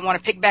back, I want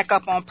to pick back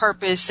up on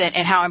purpose and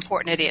how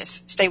important it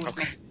is. Stay with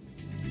me.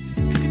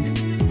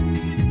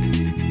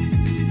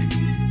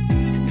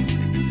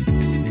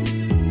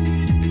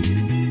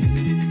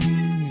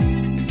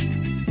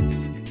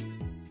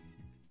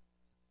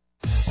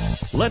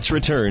 Let's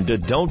return to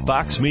Don't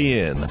Box Me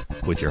In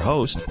with your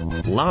host,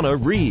 Lana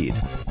Reed.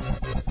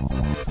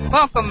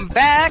 Welcome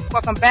back.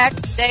 Welcome back.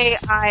 Today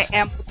I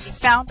am with the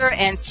founder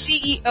and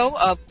CEO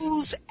of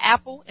Who's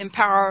Apple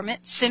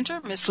Empowerment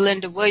Center, Miss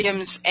Linda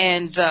Williams,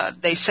 and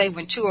they say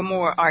when two or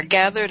more are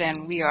gathered,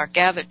 and we are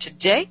gathered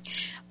today.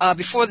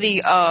 Before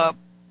the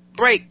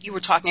break, you were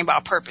talking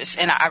about purpose,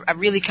 and I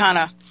really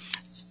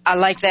I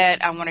like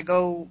that. I want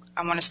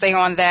to stay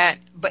on that,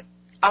 but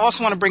I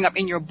also want to bring up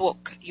in your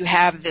book, you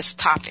have this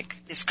topic,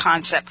 this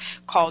concept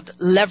called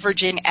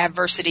leveraging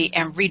adversity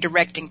and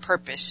redirecting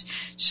purpose.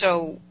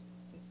 So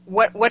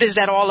what is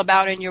that all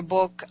about in your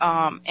book,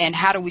 and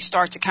how do we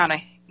start to kind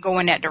of go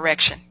in that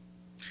direction?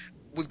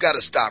 We've got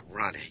to stop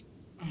running.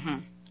 Mm-hmm.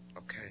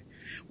 Okay.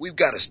 We've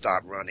got to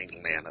stop running,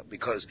 Lana,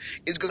 because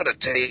it's going to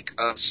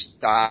take us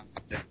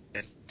stopping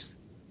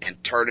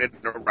and turning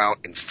around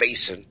and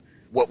facing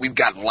what we've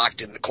got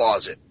locked in the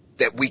closet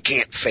that we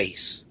can't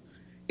face.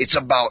 It's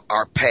about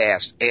our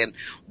past. And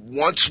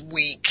once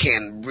we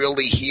can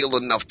really heal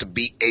enough to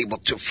be able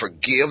to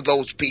forgive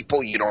those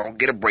people, you don't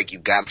get a break. You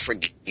got to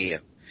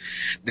forgive.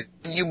 Then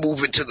you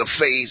move into the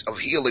phase of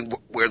healing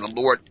where the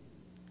Lord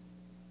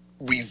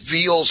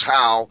reveals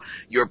how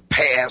your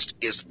past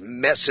is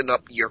messing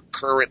up your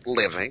current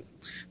living.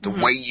 The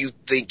way you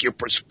think, your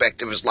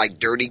perspective is like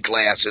dirty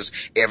glasses.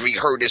 Every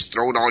hurt is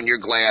thrown on your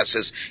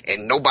glasses,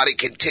 and nobody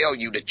can tell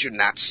you that you're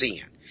not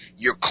seeing.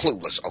 You're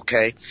clueless,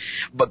 okay?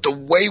 But the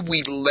way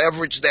we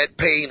leverage that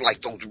pain,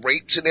 like those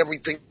rapes and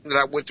everything that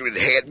I went through,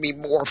 it had me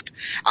morphed.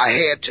 I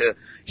had to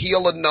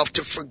heal enough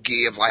to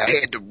forgive. I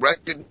had to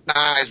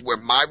recognize where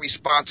my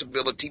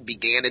responsibility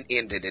began and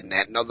ended in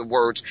that. In other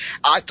words,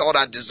 I thought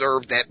I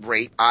deserved that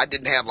rape. I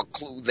didn't have a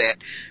clue that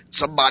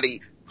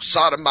somebody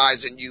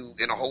sodomizing you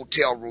in a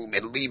hotel room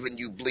and leaving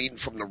you bleeding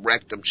from the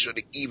rectum should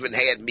have even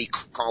had me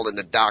calling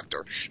the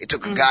doctor. It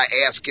took a guy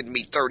asking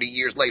me 30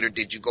 years later,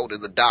 did you go to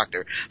the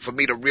doctor, for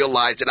me to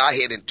realize that I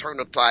had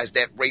internalized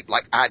that rape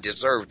like I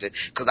deserved it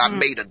because I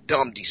made a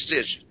dumb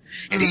decision.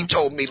 And he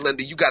told me,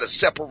 Linda, you got to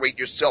separate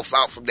yourself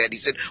out from that. He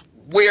said,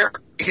 where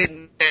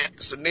in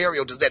that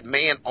scenario does that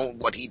man own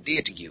what he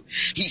did to you?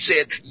 He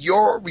said,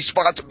 your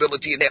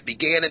responsibility in that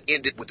began and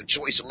ended with the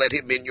choice to let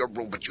him in your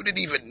room, but you didn't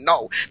even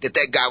know that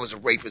that guy was a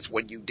rapist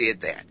when you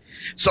did that.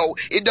 So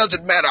it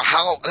doesn't matter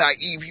how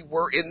naive you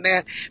were in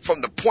that.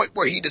 From the point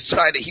where he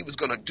decided he was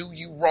going to do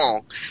you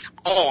wrong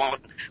on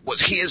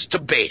was his to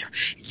bear.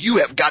 You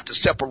have got to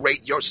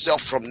separate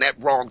yourself from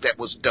that wrong that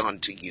was done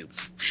to you.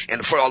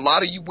 And for a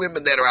lot of you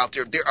women that are out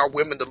there, there are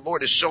women, the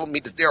Lord has shown me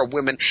that there are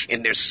women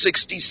in their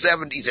 60s,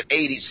 70s, and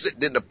 80s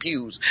sitting in the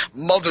pews,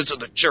 mothers of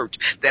the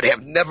church, that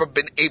have never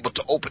been able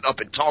to open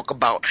up and talk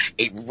about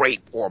a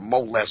rape or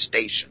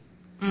molestation.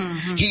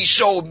 He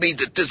showed me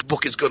that this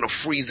book is going to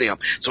free them.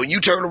 So you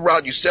turn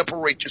around, you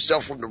separate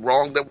yourself from the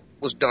wrong that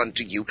was done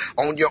to you,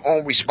 own your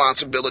own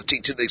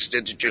responsibility to the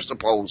extent that you're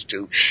supposed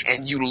to,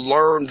 and you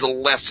learn the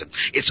lesson.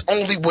 It's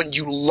only when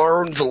you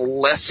learn the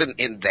lesson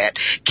in that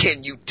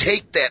can you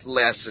take that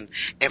lesson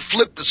and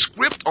flip the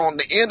script on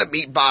the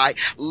enemy by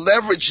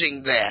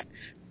leveraging that.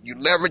 You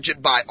leverage it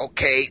by,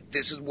 okay,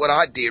 this is what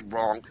I did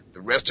wrong.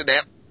 The rest of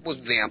that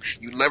was them.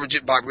 You leverage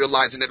it by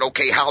realizing that,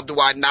 okay, how do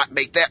I not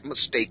make that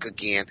mistake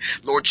again?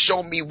 Lord,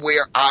 show me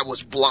where I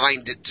was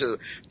blinded to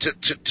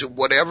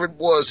whatever it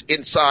was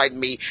inside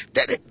me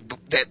that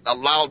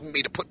allowed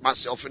me to put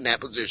myself in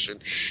that position.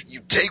 You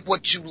take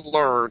what you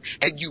learn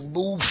and you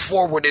move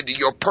forward into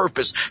your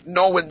purpose,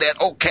 knowing that,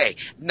 okay,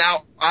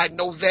 now I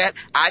know that.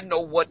 I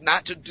know what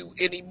not to do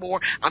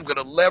anymore. I'm going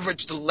to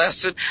leverage the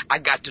lesson. I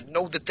got to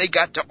know that they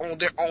got to own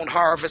their own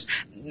harvest.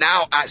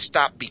 Now I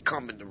stop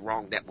becoming the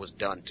wrong that was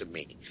done to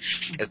me.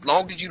 As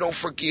long as you don't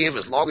forgive,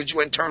 as long as you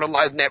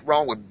internalize that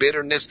wrong with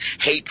bitterness,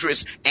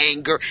 hatred,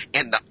 anger,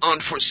 and the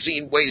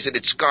unforeseen ways that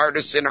it scarred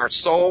us in our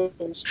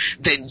souls,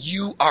 then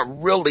you are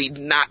really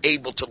not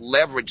able to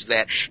leverage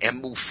that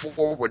and move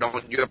forward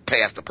on your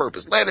path of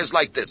purpose. Land is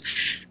like this.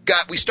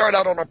 God, we start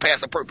out on our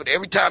path of purpose.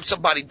 Every time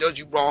somebody does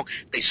you wrong,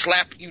 they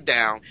slap you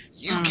down.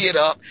 You get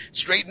up,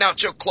 straighten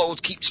out your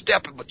clothes, keep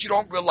stepping, but you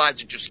don't realize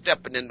that you're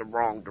stepping in the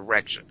wrong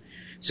direction.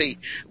 See,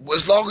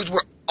 as long as we're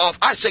off,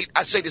 I say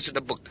this in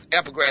the book,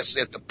 Epigraphs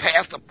says the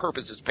path of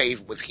purpose is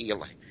paved with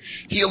healing.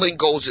 Healing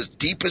goes as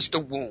deep as the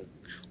wound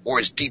or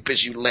as deep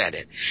as you let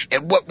it.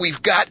 And what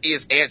we've got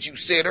is, as you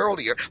said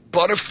earlier,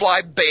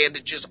 butterfly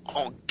bandages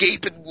on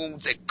gaping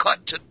wounds that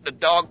cut to the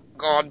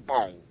doggone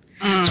bone.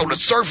 So the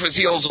surface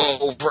heals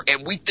over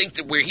and we think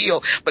that we're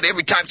healed, but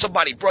every time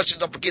somebody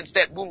brushes up against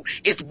that wound,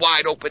 it's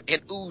wide open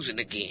and oozing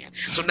again.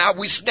 So now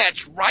we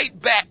snatch right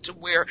back to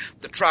where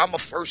the trauma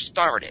first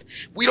started.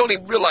 We don't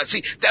even realize,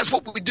 see, that's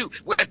what we do.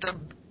 We're at the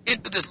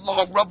into this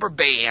long rubber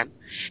band,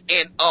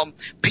 and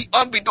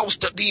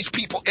unbeknownst to these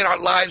people in our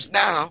lives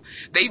now,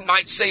 they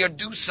might say or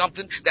do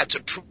something that's a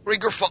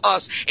trigger for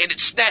us, and it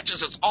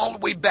snatches us all the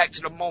way back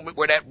to the moment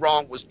where that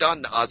wrong was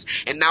done to us,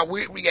 and now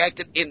we're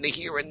reacting in the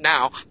here and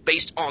now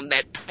based on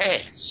that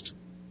past.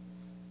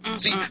 Mm-hmm.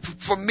 See,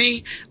 for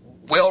me,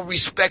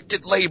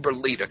 well-respected labor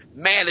leader.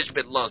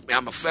 Management loves me.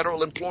 I'm a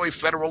federal employee,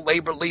 federal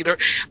labor leader.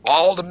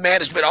 All the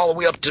management all the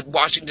way up to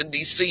Washington,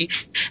 D.C.,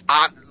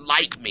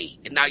 like me.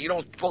 And now you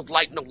don't supposed to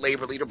like no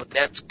labor leader, but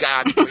that's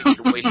God's way,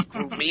 the way he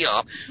grew me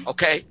up.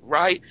 Okay,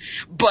 right?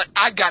 But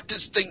I got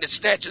this thing that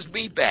snatches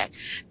me back.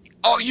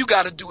 All you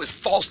got to do is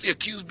falsely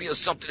accuse me of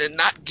something and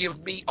not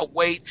give me a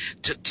way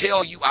to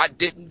tell you I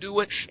didn't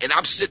do it. And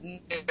I'm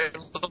sitting there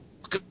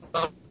looking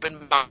up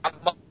in my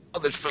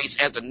mother's face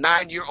as a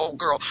 9-year-old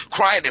girl,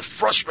 crying and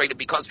frustrated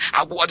because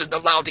I wasn't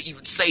allowed to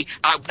even say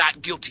I'm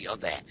not guilty of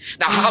that.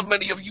 Now, how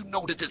many of you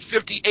know that this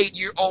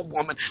 58-year-old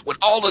woman with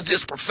all of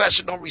this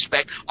professional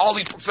respect, all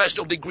these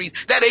professional degrees,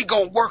 that ain't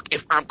gonna work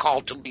if I'm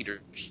called to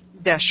leaders?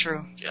 That's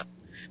true. Yeah.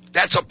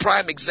 That's a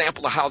prime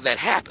example of how that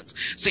happens.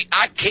 See,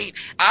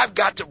 I've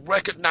got to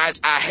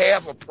recognize I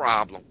have a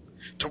problem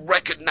to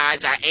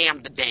recognize I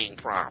am the dang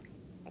problem.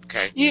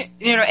 Okay?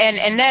 You know,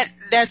 and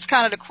that's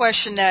kind of the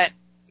question that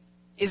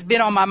has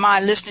been on my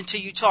mind listening to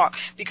you talk,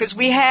 because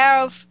we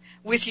have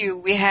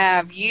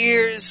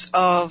years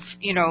of,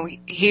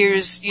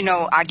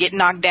 I get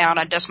knocked down,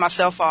 I dust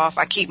myself off,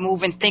 I keep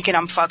moving thinking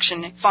I'm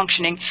functioning,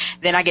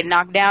 then I get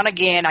knocked down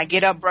again, I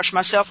get up, brush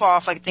myself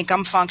off, I think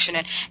I'm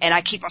functioning, and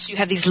I keep on. So you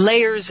have these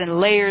layers and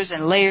layers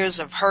and layers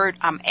of hurt.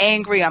 I'm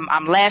angry,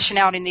 I'm lashing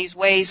out in these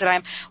ways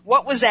that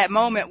what was that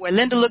moment where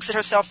Linda looks at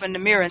herself in the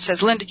mirror and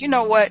says, Linda, you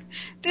know what?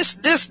 This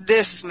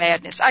is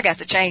madness. I got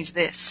to change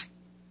this.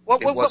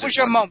 What was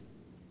your moment?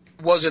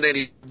 Wasn't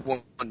any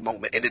one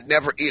moment, and it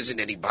never is in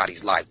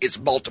anybody's life. It's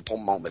multiple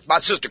moments. My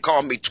sister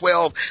called me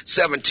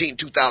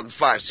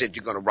 12/17/2005, said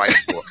you're going to write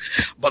a book.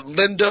 But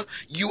Linda,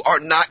 you are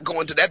not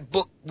going to. That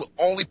book will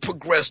only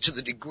progress to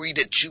the degree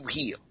that you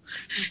heal.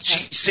 Okay.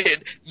 She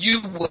said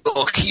you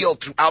will heal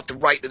throughout the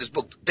writing of this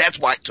book. That's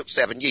why it took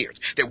 7 years.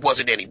 There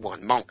wasn't any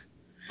one moment.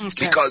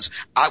 Okay. Because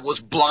I was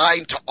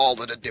blind to all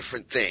of the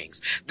different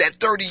things. That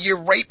 30-year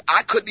rape,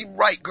 I couldn't even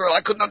write, girl. I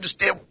couldn't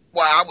understand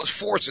why I was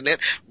forcing it.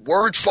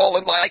 Words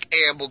falling like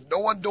ambles,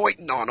 no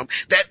anointing on them.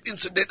 That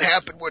incident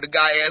happened where the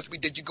guy asked me,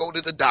 did you go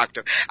to the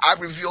doctor? I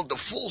revealed the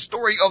full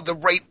story of the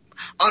rape,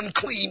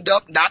 uncleaned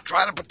up, not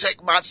trying to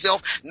protect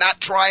myself,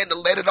 not trying to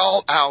let it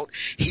all out.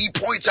 He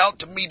points out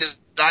to me that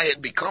I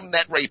had become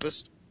that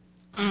rapist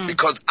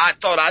because I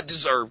thought I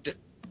deserved it.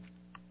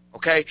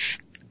 Okay?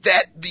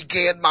 That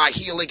began my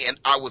healing, and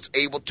I was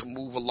able to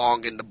move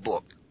along in the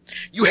book.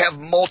 You have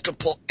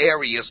multiple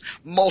areas,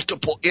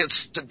 multiple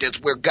incidents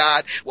where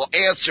God will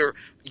answer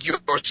your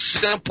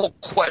simple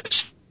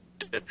question.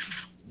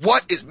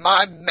 What is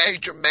my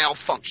major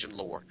malfunction,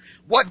 Lord?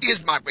 What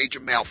is my major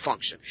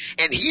malfunction?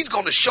 And he's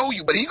going to show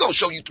you, but he's going to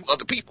show you through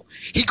other people.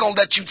 He's going to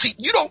let you see.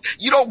 You don't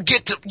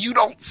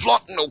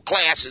flunk no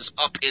classes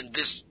up in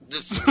this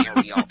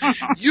scenario.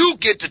 You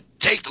get to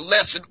take the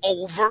lesson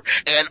over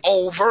and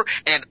over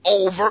and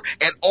over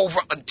and over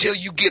until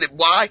you get it.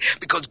 Why?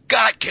 Because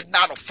God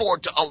cannot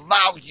afford to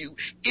allow you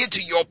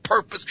into your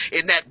purpose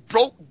in that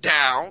broke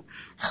down,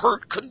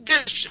 hurt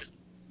condition.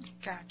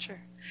 Gotcha.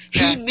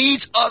 He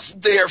needs us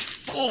there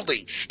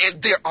fully. And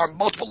there are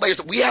multiple layers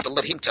that we have to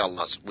let him tell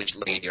us which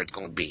layer it's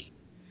going to be.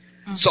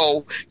 Mm-hmm.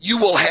 So you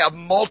will have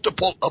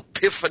multiple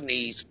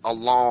epiphanies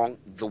along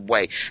the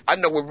way. I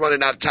know we're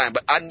running out of time,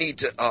 but I need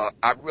to,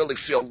 I really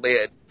feel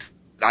led.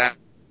 I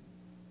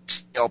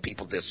tell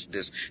people this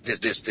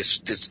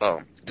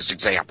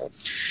example.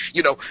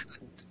 You know,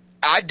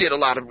 I did a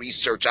lot of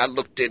research. I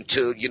looked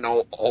into,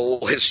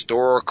 old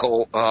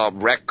historical,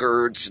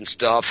 records and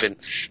stuff,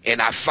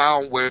 and I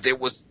found where there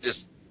was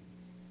this,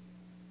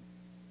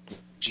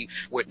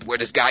 where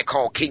this guy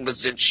called King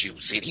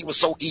Mazinchu, and he was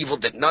so evil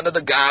that none of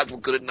the gods were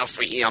good enough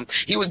for him.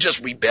 He was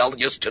just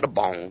rebellious to the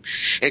bone.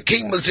 And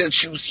King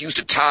Mazinchu used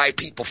to tie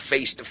people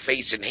face to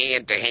face and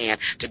hand to hand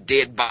to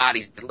dead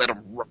bodies to let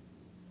them rot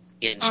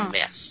in the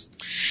mess.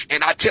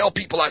 And I tell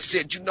people, I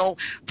said,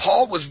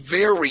 Paul was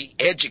very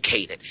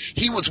educated.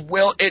 He was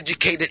well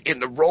educated in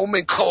the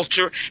Roman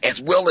culture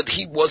as well as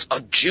he was a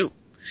Jew.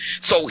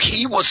 So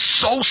he was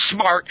so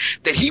smart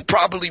that he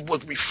probably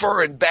was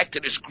referring back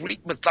to this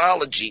Greek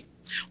mythology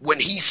when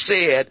he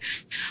said,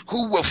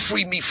 who will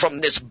free me from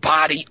this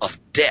body of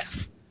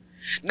death?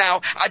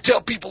 Now, I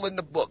tell people in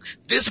the book,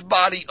 this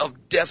body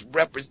of death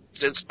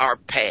represents our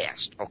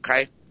past,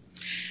 okay?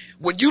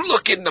 When you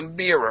look in the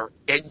mirror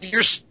and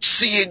you're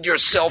seeing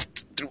yourself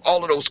through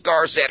all of those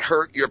scars that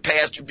hurt your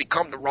past, you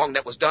become the wrong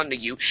that was done to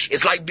you.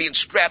 It's like being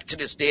strapped to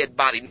this dead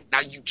body.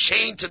 Now you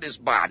chained to this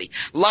body,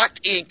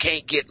 locked in,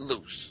 can't get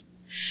loose.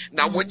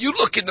 Now when you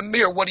look in the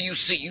mirror, what do you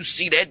see? You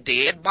see that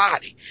dead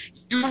body.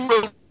 You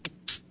really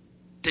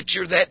that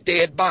you're that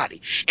dead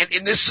body. And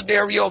in this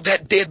scenario,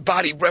 that dead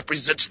body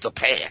represents the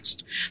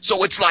past.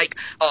 So it's like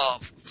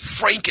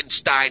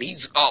Frankenstein.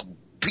 He's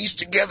pieced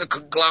together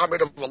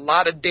conglomerate of a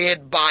lot of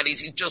dead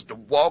bodies. He's just a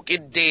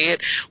walking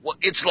dead. Well,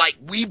 it's like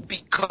we've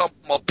become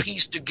a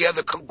pieced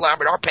together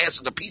conglomerate. Our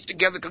past is a pieced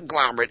together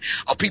conglomerate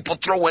of people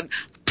throwing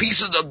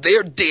pieces of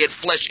their dead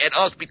flesh at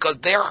us because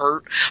they're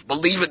hurt,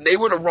 believing they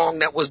were the wrong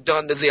that was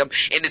done to them.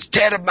 And it's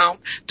tantamount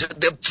to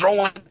them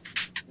throwing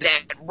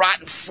that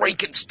rotten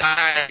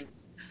Frankenstein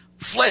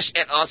flesh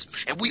at us,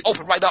 and we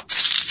open right up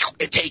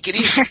and take it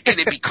in, and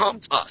it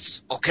becomes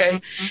us, okay?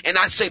 And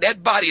I say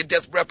that body of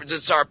death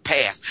represents our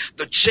past.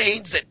 The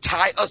chains that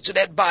tie us to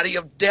that body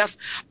of death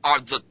are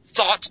the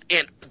thoughts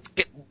and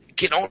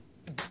can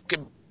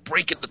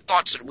break in the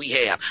thoughts that we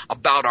have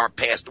about our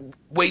past, the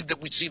way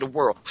that we see the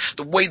world,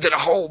 the way that the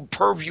whole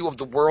purview of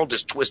the world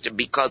is twisted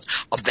because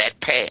of that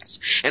past.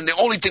 And the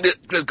only thing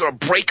that's going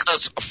to break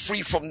us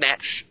free from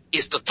that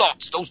is the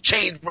thoughts. Those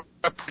chains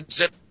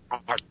represent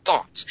our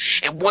thoughts.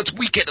 And once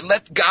we can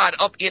let God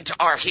up into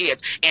our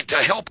heads and to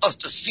help us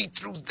to see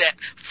through that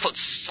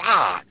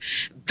facade,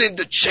 then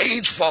the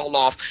chains fall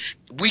off.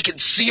 We can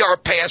see our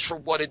past for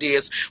what it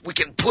is. We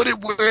can put it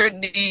where it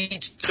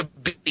needs to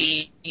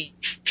be,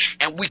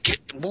 and we can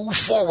move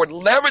forward,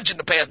 leveraging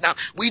the past. Now,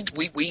 we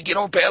get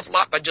on past a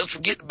lot by just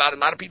forgetting about it. A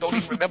lot of people don't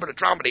even remember the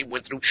trauma they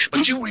went through.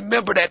 But you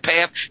remember that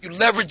past, you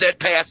leverage that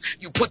past,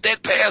 you put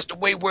that past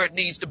away where it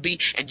needs to be,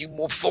 and you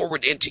move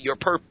forward into your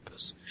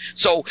purpose.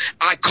 So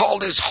I call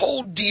this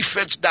whole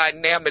defense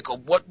dynamic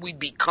of what we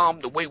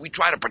become, the way we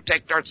try to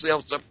protect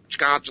ourselves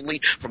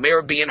subconsciously from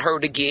ever being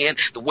hurt again,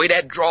 the way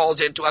that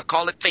draws into, I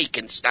call it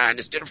Fakenstein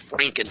instead of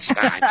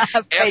Frankenstein.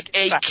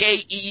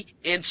 F-A-K-E-N-Stein.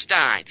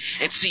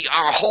 And see,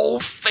 our whole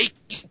fake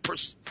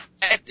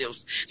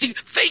perspectives. See,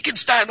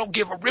 Fakenstein don't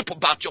give a rip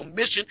about your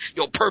mission,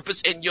 your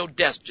purpose, and your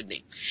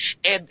destiny.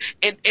 And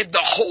the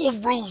whole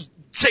rules,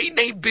 Satan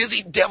ain't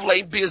busy, devil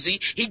ain't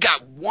busy. He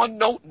got one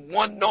note and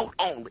one note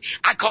only.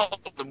 I call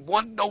him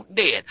one note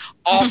Ned,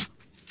 off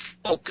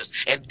focus.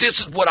 And this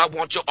is what I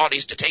want your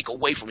audience to take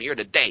away from here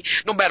today.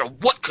 No matter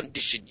what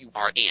condition you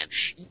are in,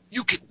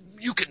 you can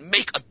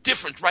make a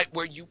difference right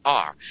where you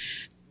are.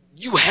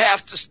 You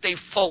have to stay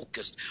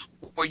focused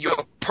where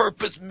your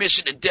purpose,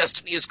 mission, and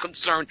destiny is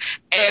concerned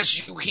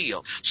as you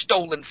heal.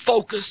 Stolen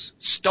focus,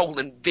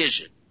 stolen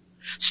vision.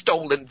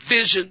 Stolen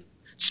vision,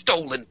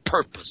 stolen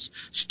purpose.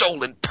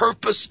 Stolen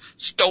purpose,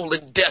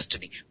 stolen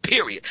destiny.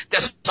 Period.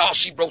 That's all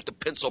she wrote, the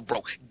pencil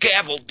broke.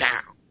 Gavel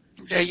down.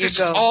 There you It's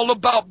go. all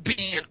about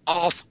being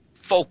off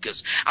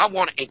focus. I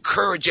want to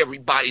encourage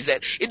everybody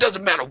that it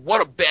doesn't matter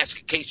what a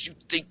basket case you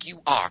think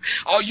you are.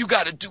 All you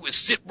got to do is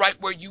sit right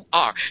where you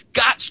are.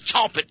 God's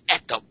chomping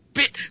at the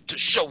bit to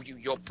show you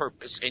your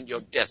purpose and your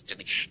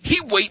destiny.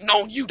 He waiting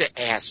on you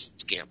to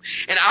ask him.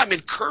 And I'm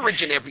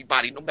encouraging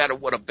everybody, no matter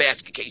what a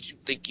basket case you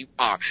think you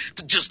are,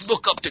 to just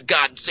look up to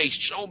God and say,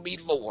 show me,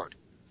 Lord.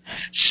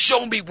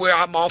 Show me where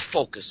I'm off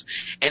focus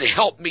and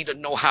help me to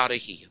know how to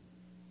heal.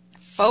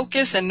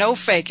 Focus and no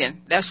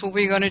faking. That's what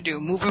we're going to do.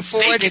 Moving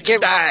forward.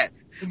 Fakenstein.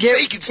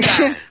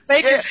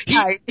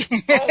 Fakenstein.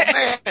 Oh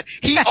man,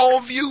 he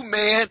on view,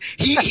 man.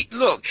 He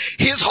look,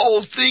 his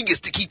whole thing is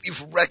to keep you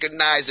from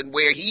recognizing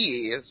where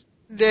he is.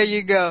 There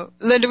you go.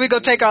 Linda, we're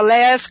going to take our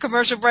last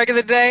commercial break of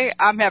the day.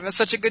 I'm having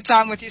such a good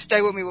time with you.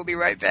 Stay with me. We'll be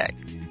right back.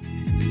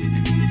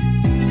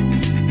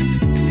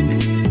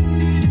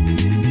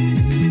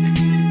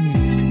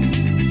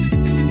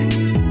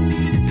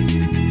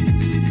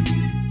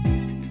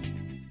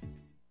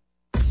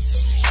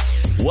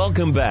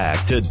 Welcome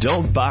back to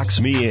Don't Box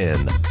Me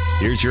In.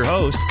 Here's your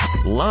host,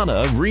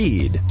 Lana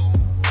Reed.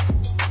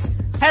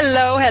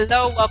 Hello.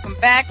 Welcome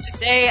back.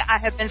 Today I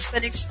have been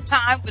spending some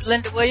time with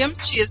Linda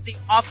Williams. She is the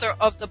author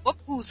of the book,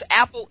 Whose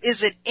Apple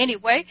Is It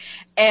Anyway?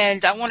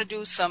 And I want to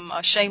do some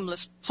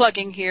shameless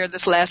plugging here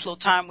this last little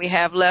time we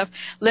have left.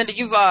 Linda,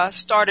 you're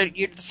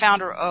the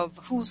founder of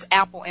Whose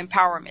Apple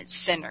Empowerment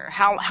Center.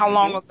 How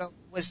long ago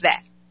was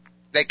that?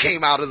 That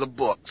came out of the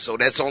book, so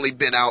that's only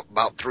been out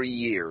about 3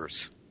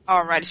 years.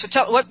 All right. So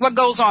tell what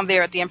goes on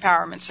there at the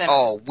Empowerment Center.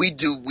 Oh, we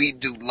do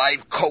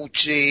life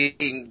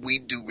coaching, we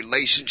do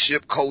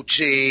relationship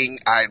coaching.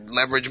 I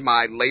leverage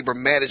my labor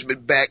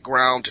management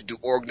background to do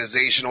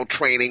organizational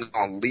training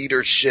on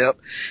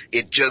leadership.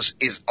 It just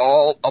is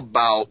all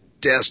about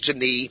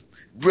destiny,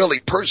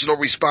 really personal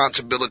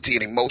responsibility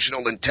and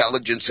emotional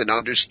intelligence and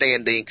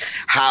understanding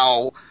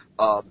how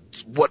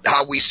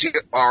we see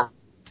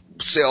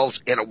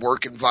ourselves in a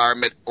work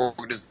environment,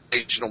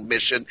 organizational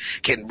mission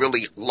can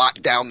really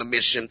lock down the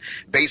mission.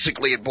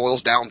 Basically, it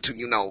boils down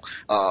to,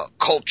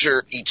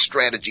 culture eats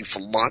strategy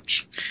for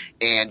lunch,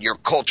 and your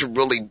culture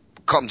really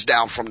comes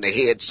down from the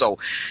head. So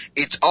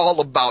it's all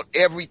about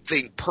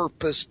everything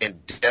purpose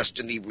and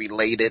destiny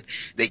related.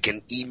 They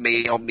can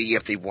email me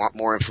if they want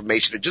more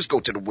information, or just go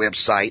to the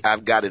website.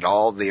 I've got it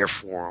all there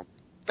for them.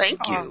 Thank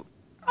you.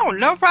 Oh,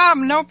 no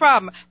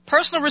problem.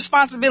 Personal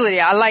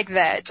responsibility. I like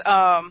that.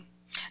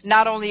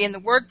 Not only in the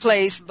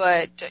workplace,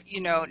 but,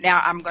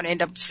 now I'm going to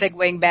end up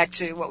segueing back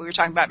to what we were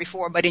talking about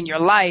before, but in your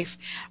life,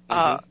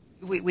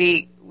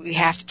 we we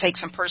have to take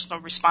some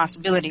personal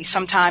responsibility.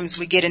 Sometimes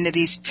we get into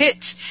these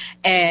pits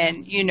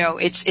and, you know,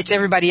 it's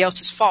everybody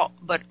else's fault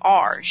but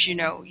ours. You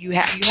know, you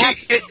have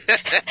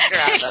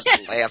I love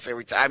to laugh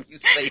every time you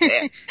say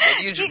that.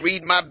 And you just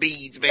read my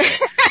beads, man.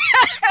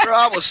 Girl,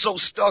 I was so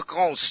stuck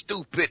on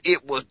stupid,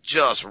 it was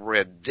just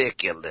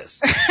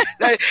ridiculous.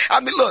 I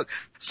mean, look,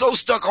 so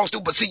stuck on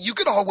stupid. See, you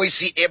can always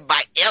see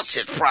everybody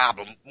else's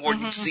problem more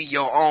than you see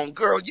your own.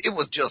 Girl, it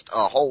was just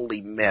a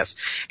holy mess.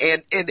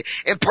 And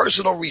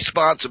personal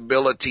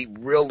responsibility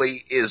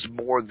really is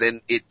more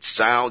than it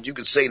sounds. You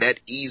can say that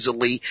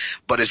easily,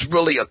 but it's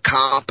really a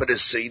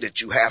competency that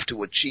you have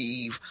to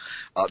achieve,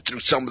 through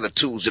some of the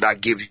tools that I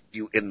give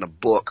you in the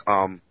book.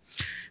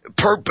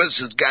 Purpose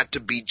has got to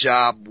be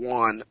job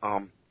one.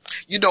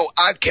 You know,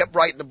 I kept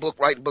writing the book,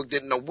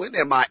 didn't know when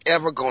am I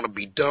ever going to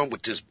be done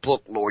with this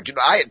book, Lord. You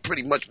know, I had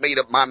pretty much made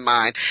up my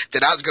mind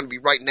that I was going to be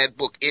writing that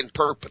book in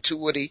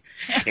perpetuity.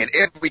 And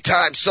every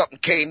time something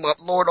came up,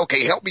 Lord,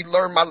 okay, help me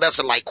learn my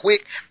lesson like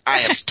quick. I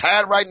am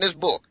tired of writing this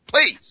book,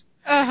 please.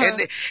 And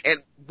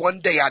one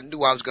day I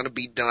knew I was going to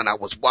be done. I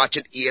was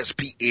watching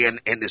ESPN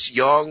and this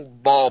young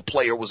ball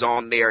player was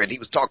on there and he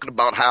was talking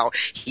about how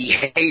he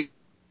hated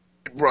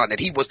run, and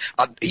he was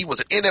an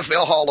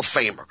NFL Hall of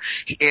Famer,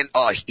 and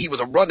he was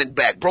a running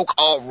back, broke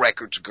all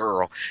records,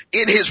 girl.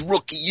 In his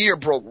rookie year,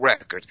 broke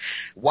records.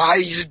 Why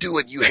did you do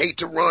it? You hate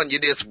to run. You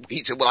this.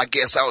 He said, well, I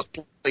guess I was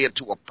playing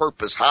to a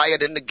purpose higher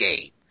than the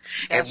game.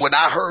 And when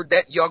I heard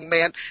that young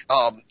man,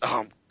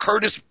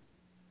 Curtis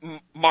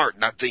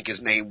Martin, I think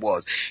his name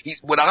was.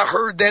 When I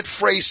heard that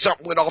phrase,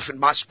 something went off in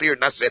my spirit,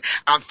 and I said,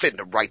 I'm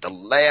finna write the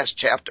last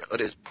chapter of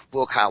this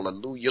book,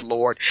 hallelujah,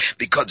 Lord,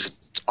 because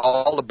it's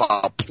all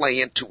about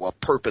playing to a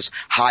purpose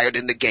higher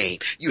than the game.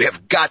 You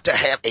have got to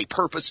have a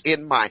purpose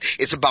in mind.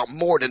 It's about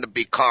more than the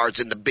big cars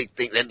and the big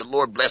things. And the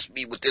Lord blessed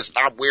me with this, and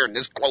I'm wearing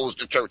this clothes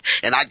to church,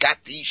 and I got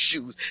these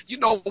shoes. You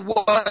know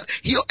what?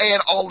 He'll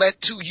add all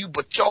that to you,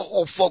 but your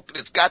whole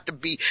focus has got to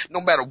be, no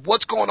matter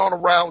what's going on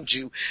around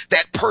you,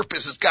 that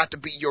purpose has got to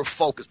be your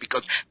focus,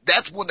 because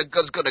that's when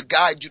God's going to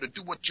guide you to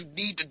do what you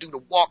need to do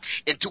to walk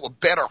into a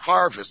better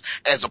harvest,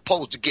 as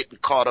opposed to getting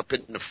caught up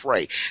in the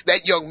fray.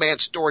 That young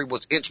man's story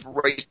was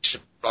inspirational.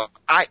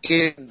 I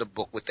end the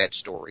book with that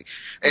story.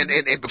 And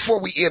before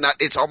we end,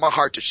 it's on my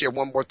heart to share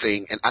one more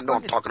thing. And I know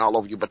I'm talking all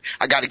over you, but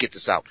I got to get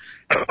this out.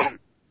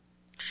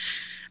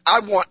 I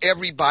want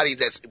everybody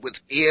that's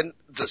within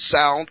the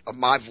sound of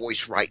my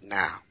voice right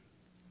now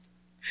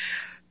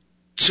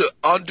to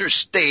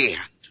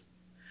understand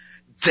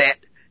that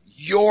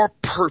your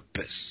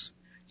purpose,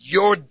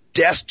 your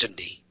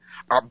destiny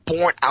are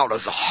born out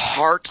of the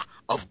heart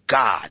of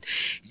God.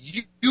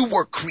 You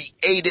were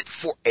created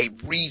for a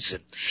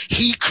reason.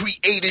 He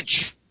created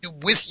you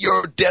with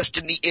your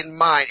destiny in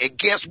mind. And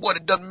guess what?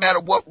 It doesn't matter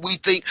what we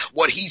think,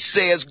 what he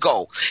says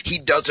go. He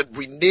doesn't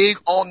renege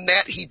on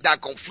that. He's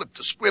not going to flip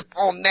the script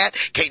on that.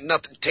 Can't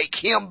nothing take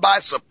him by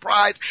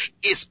surprise.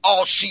 It's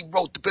all she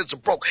wrote, the pencil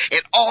broke.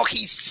 And all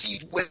he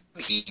sees when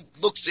he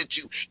looks at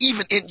you,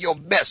 even in your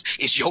mess,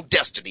 is your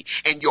destiny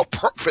and your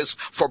purpose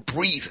for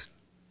breathing.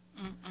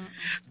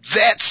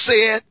 That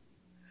said,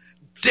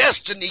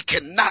 destiny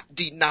cannot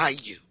deny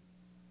you.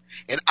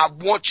 And I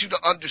want you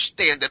to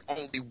understand that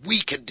only we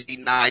can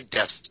deny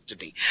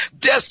destiny.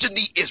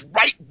 Destiny is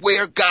right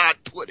where God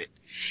put it.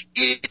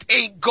 It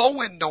ain't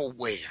going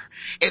nowhere.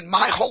 And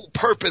my whole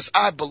purpose,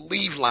 I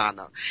believe,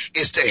 Lana,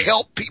 is to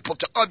help people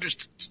to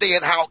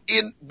understand how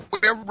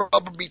where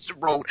rubber meets the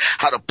road,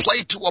 how to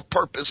play to a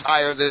purpose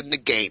higher than the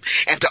game,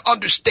 and to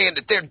understand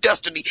that their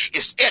destiny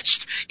is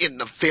etched in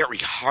the very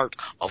heart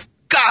of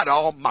God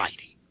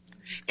Almighty.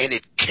 And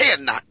it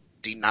cannot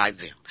deny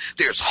them.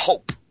 There's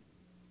hope.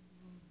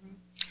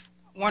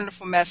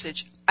 Wonderful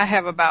message. I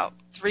have about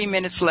 3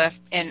 minutes left,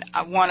 and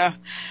I want to,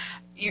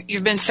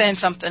 you've been saying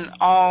something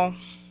all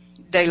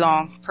day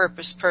long,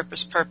 purpose,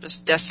 purpose, purpose,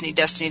 destiny,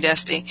 destiny,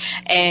 destiny.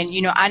 And,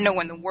 you know, I know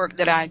in the work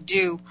that I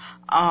do,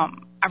 I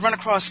run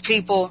across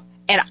people,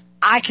 and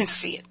I can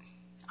see it.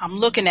 I'm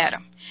looking at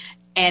them,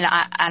 and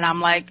I'm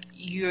like,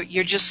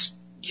 you're just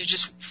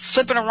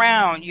flipping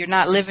around. You're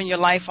not living your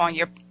life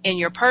in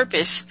your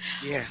purpose.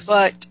 Yes.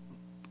 But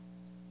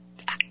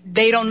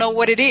they don't know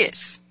what it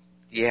is.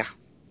 Yeah.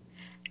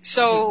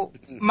 So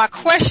my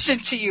question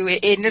to you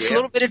in this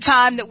little bit of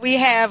time that we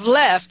have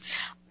left,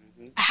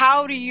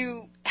 how do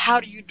you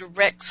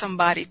direct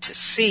somebody to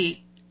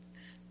see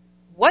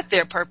what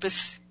their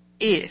purpose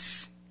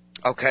is?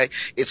 Okay.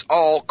 It's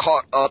all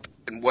caught up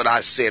in what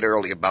I said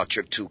earlier about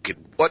your toolkit.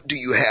 What do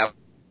you have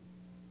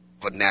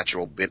a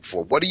natural bent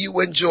for? What do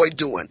you enjoy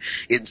doing?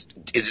 Is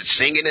it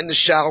singing in the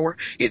shower?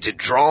 Is it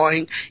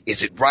drawing?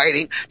 Is it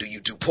writing? Do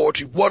you do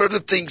poetry? What are the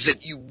things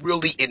that you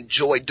really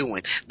enjoy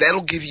doing?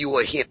 That'll give you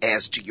a hint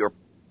as to your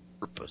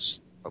purpose.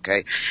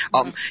 Okay.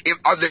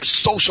 Are there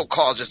social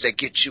causes that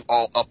get you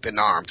all up in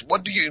arms?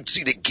 What do you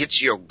see that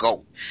gets your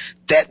goat?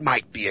 That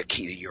might be a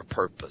key to your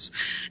purpose.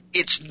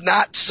 It's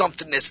not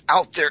something that's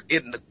out there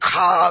in the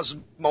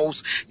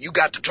cosmos. You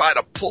got to try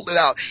to pull it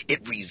out.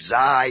 It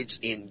resides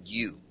in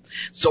you.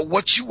 So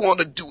what you want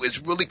to do is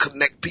really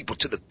connect people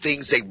to the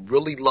things they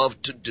really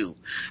love to do.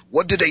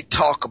 What do they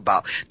talk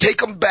about? Take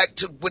them back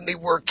to when they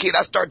were a kid.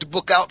 I started to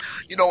book out,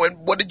 and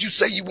what did you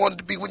say you wanted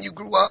to be when you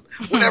grew up?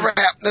 Whatever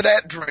happened to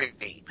that dream?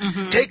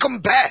 Take them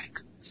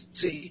back.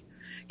 See?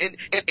 And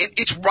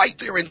it's right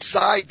there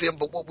inside them,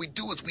 but what we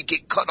do is we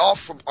get cut off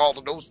from all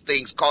of those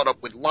things, caught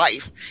up with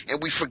life,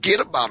 and we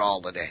forget about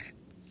all of that.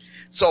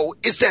 So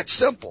it's that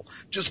simple.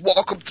 Just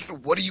walk them through.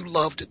 What do you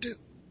love to do?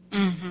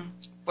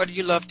 What do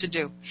you love to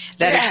do?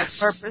 That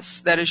is your purpose.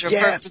 That is your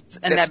purpose.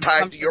 And that's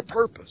tied to your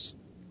purpose.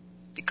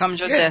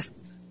 Becomes your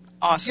destiny.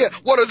 Awesome. Yeah.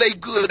 What are they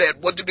good at?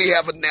 What do they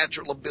have a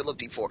natural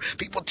ability for?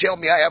 People tell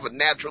me I have a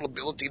natural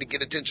ability to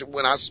get attention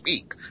when I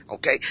speak.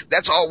 Okay?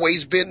 That's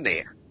always been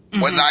there.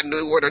 Whether I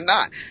knew it or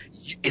not.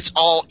 It's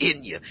all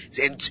in you.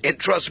 And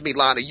trust me,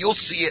 Lana, you'll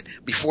see it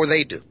before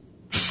they do.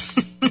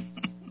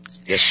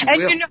 Yes, you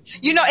will.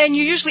 And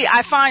you usually,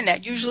 I find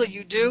that usually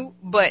you do,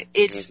 but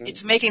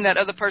it's making that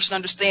other person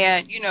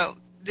understand,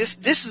 this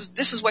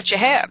is what you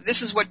have.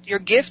 This is what your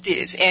gift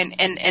is. And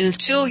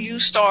until you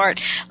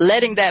start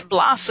letting that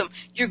blossom,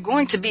 you're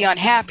going to be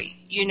unhappy.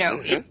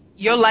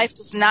 Your life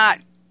does not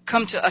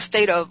come to a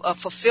state of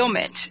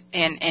fulfillment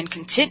and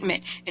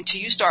contentment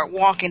until you start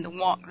walking the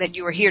walk that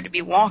you are here to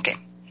be walking.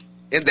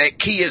 And that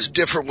key is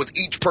different with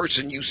each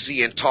person you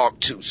see and talk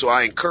to. So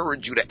I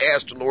encourage you to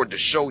ask the Lord to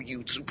show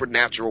you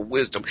supernatural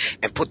wisdom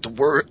and put the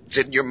words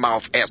in your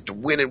mouth as to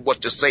when and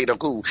what to say to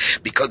who,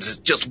 because it's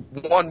just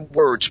one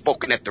word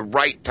spoken at the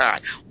right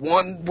time.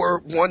 One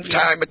word, one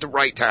time at the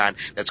right time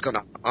that's going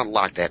to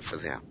unlock that for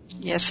them.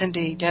 Yes,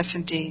 indeed. Yes,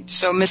 indeed.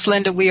 So, Miss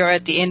Linda, we are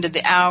at the end of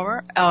the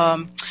hour.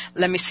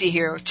 Let me see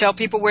here. Tell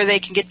people where they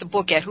can get the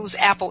book at. Whose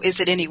Apple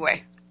is it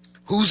anyway?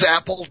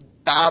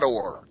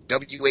 Whosapple.org.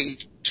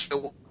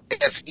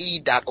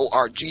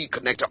 WHOSE.org.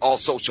 Connect to all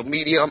social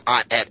media. I'm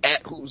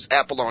at Who's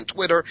Apple on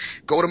Twitter.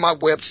 Go to my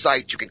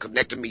website. You can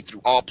connect to me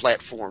through all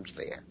platforms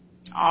there.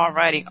 All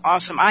righty.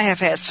 Awesome. I have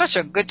had such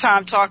a good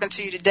time talking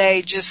to you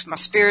today. Just my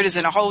spirit is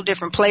in a whole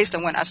different place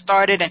than when I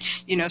started. And,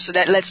 so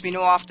that lets me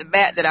know off the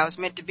bat that I was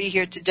meant to be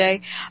here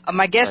today.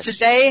 My guest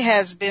today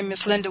has been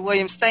Miss Linda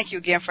Williams. Thank you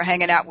again for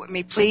hanging out with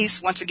me.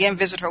 Please, once again,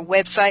 visit her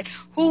website,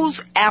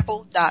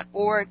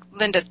 whosapple.org.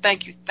 Linda,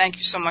 thank you. Thank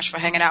you so much for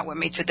hanging out with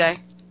me today.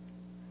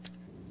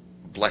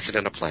 Blessed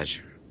and a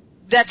pleasure.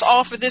 That's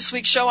all for this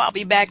week's show. I'll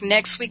be back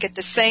next week at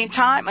the same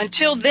time.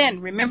 Until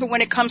then, remember,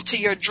 when it comes to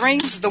your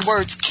dreams, the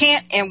words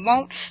can't and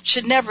won't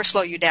should never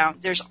slow you down.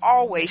 There's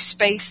always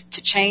space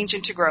to change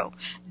and to grow.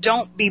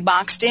 Don't be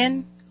boxed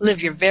in.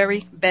 Live your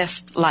very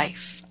best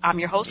life. I'm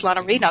your host,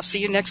 Lana Reed, and I'll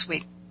see you next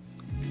week.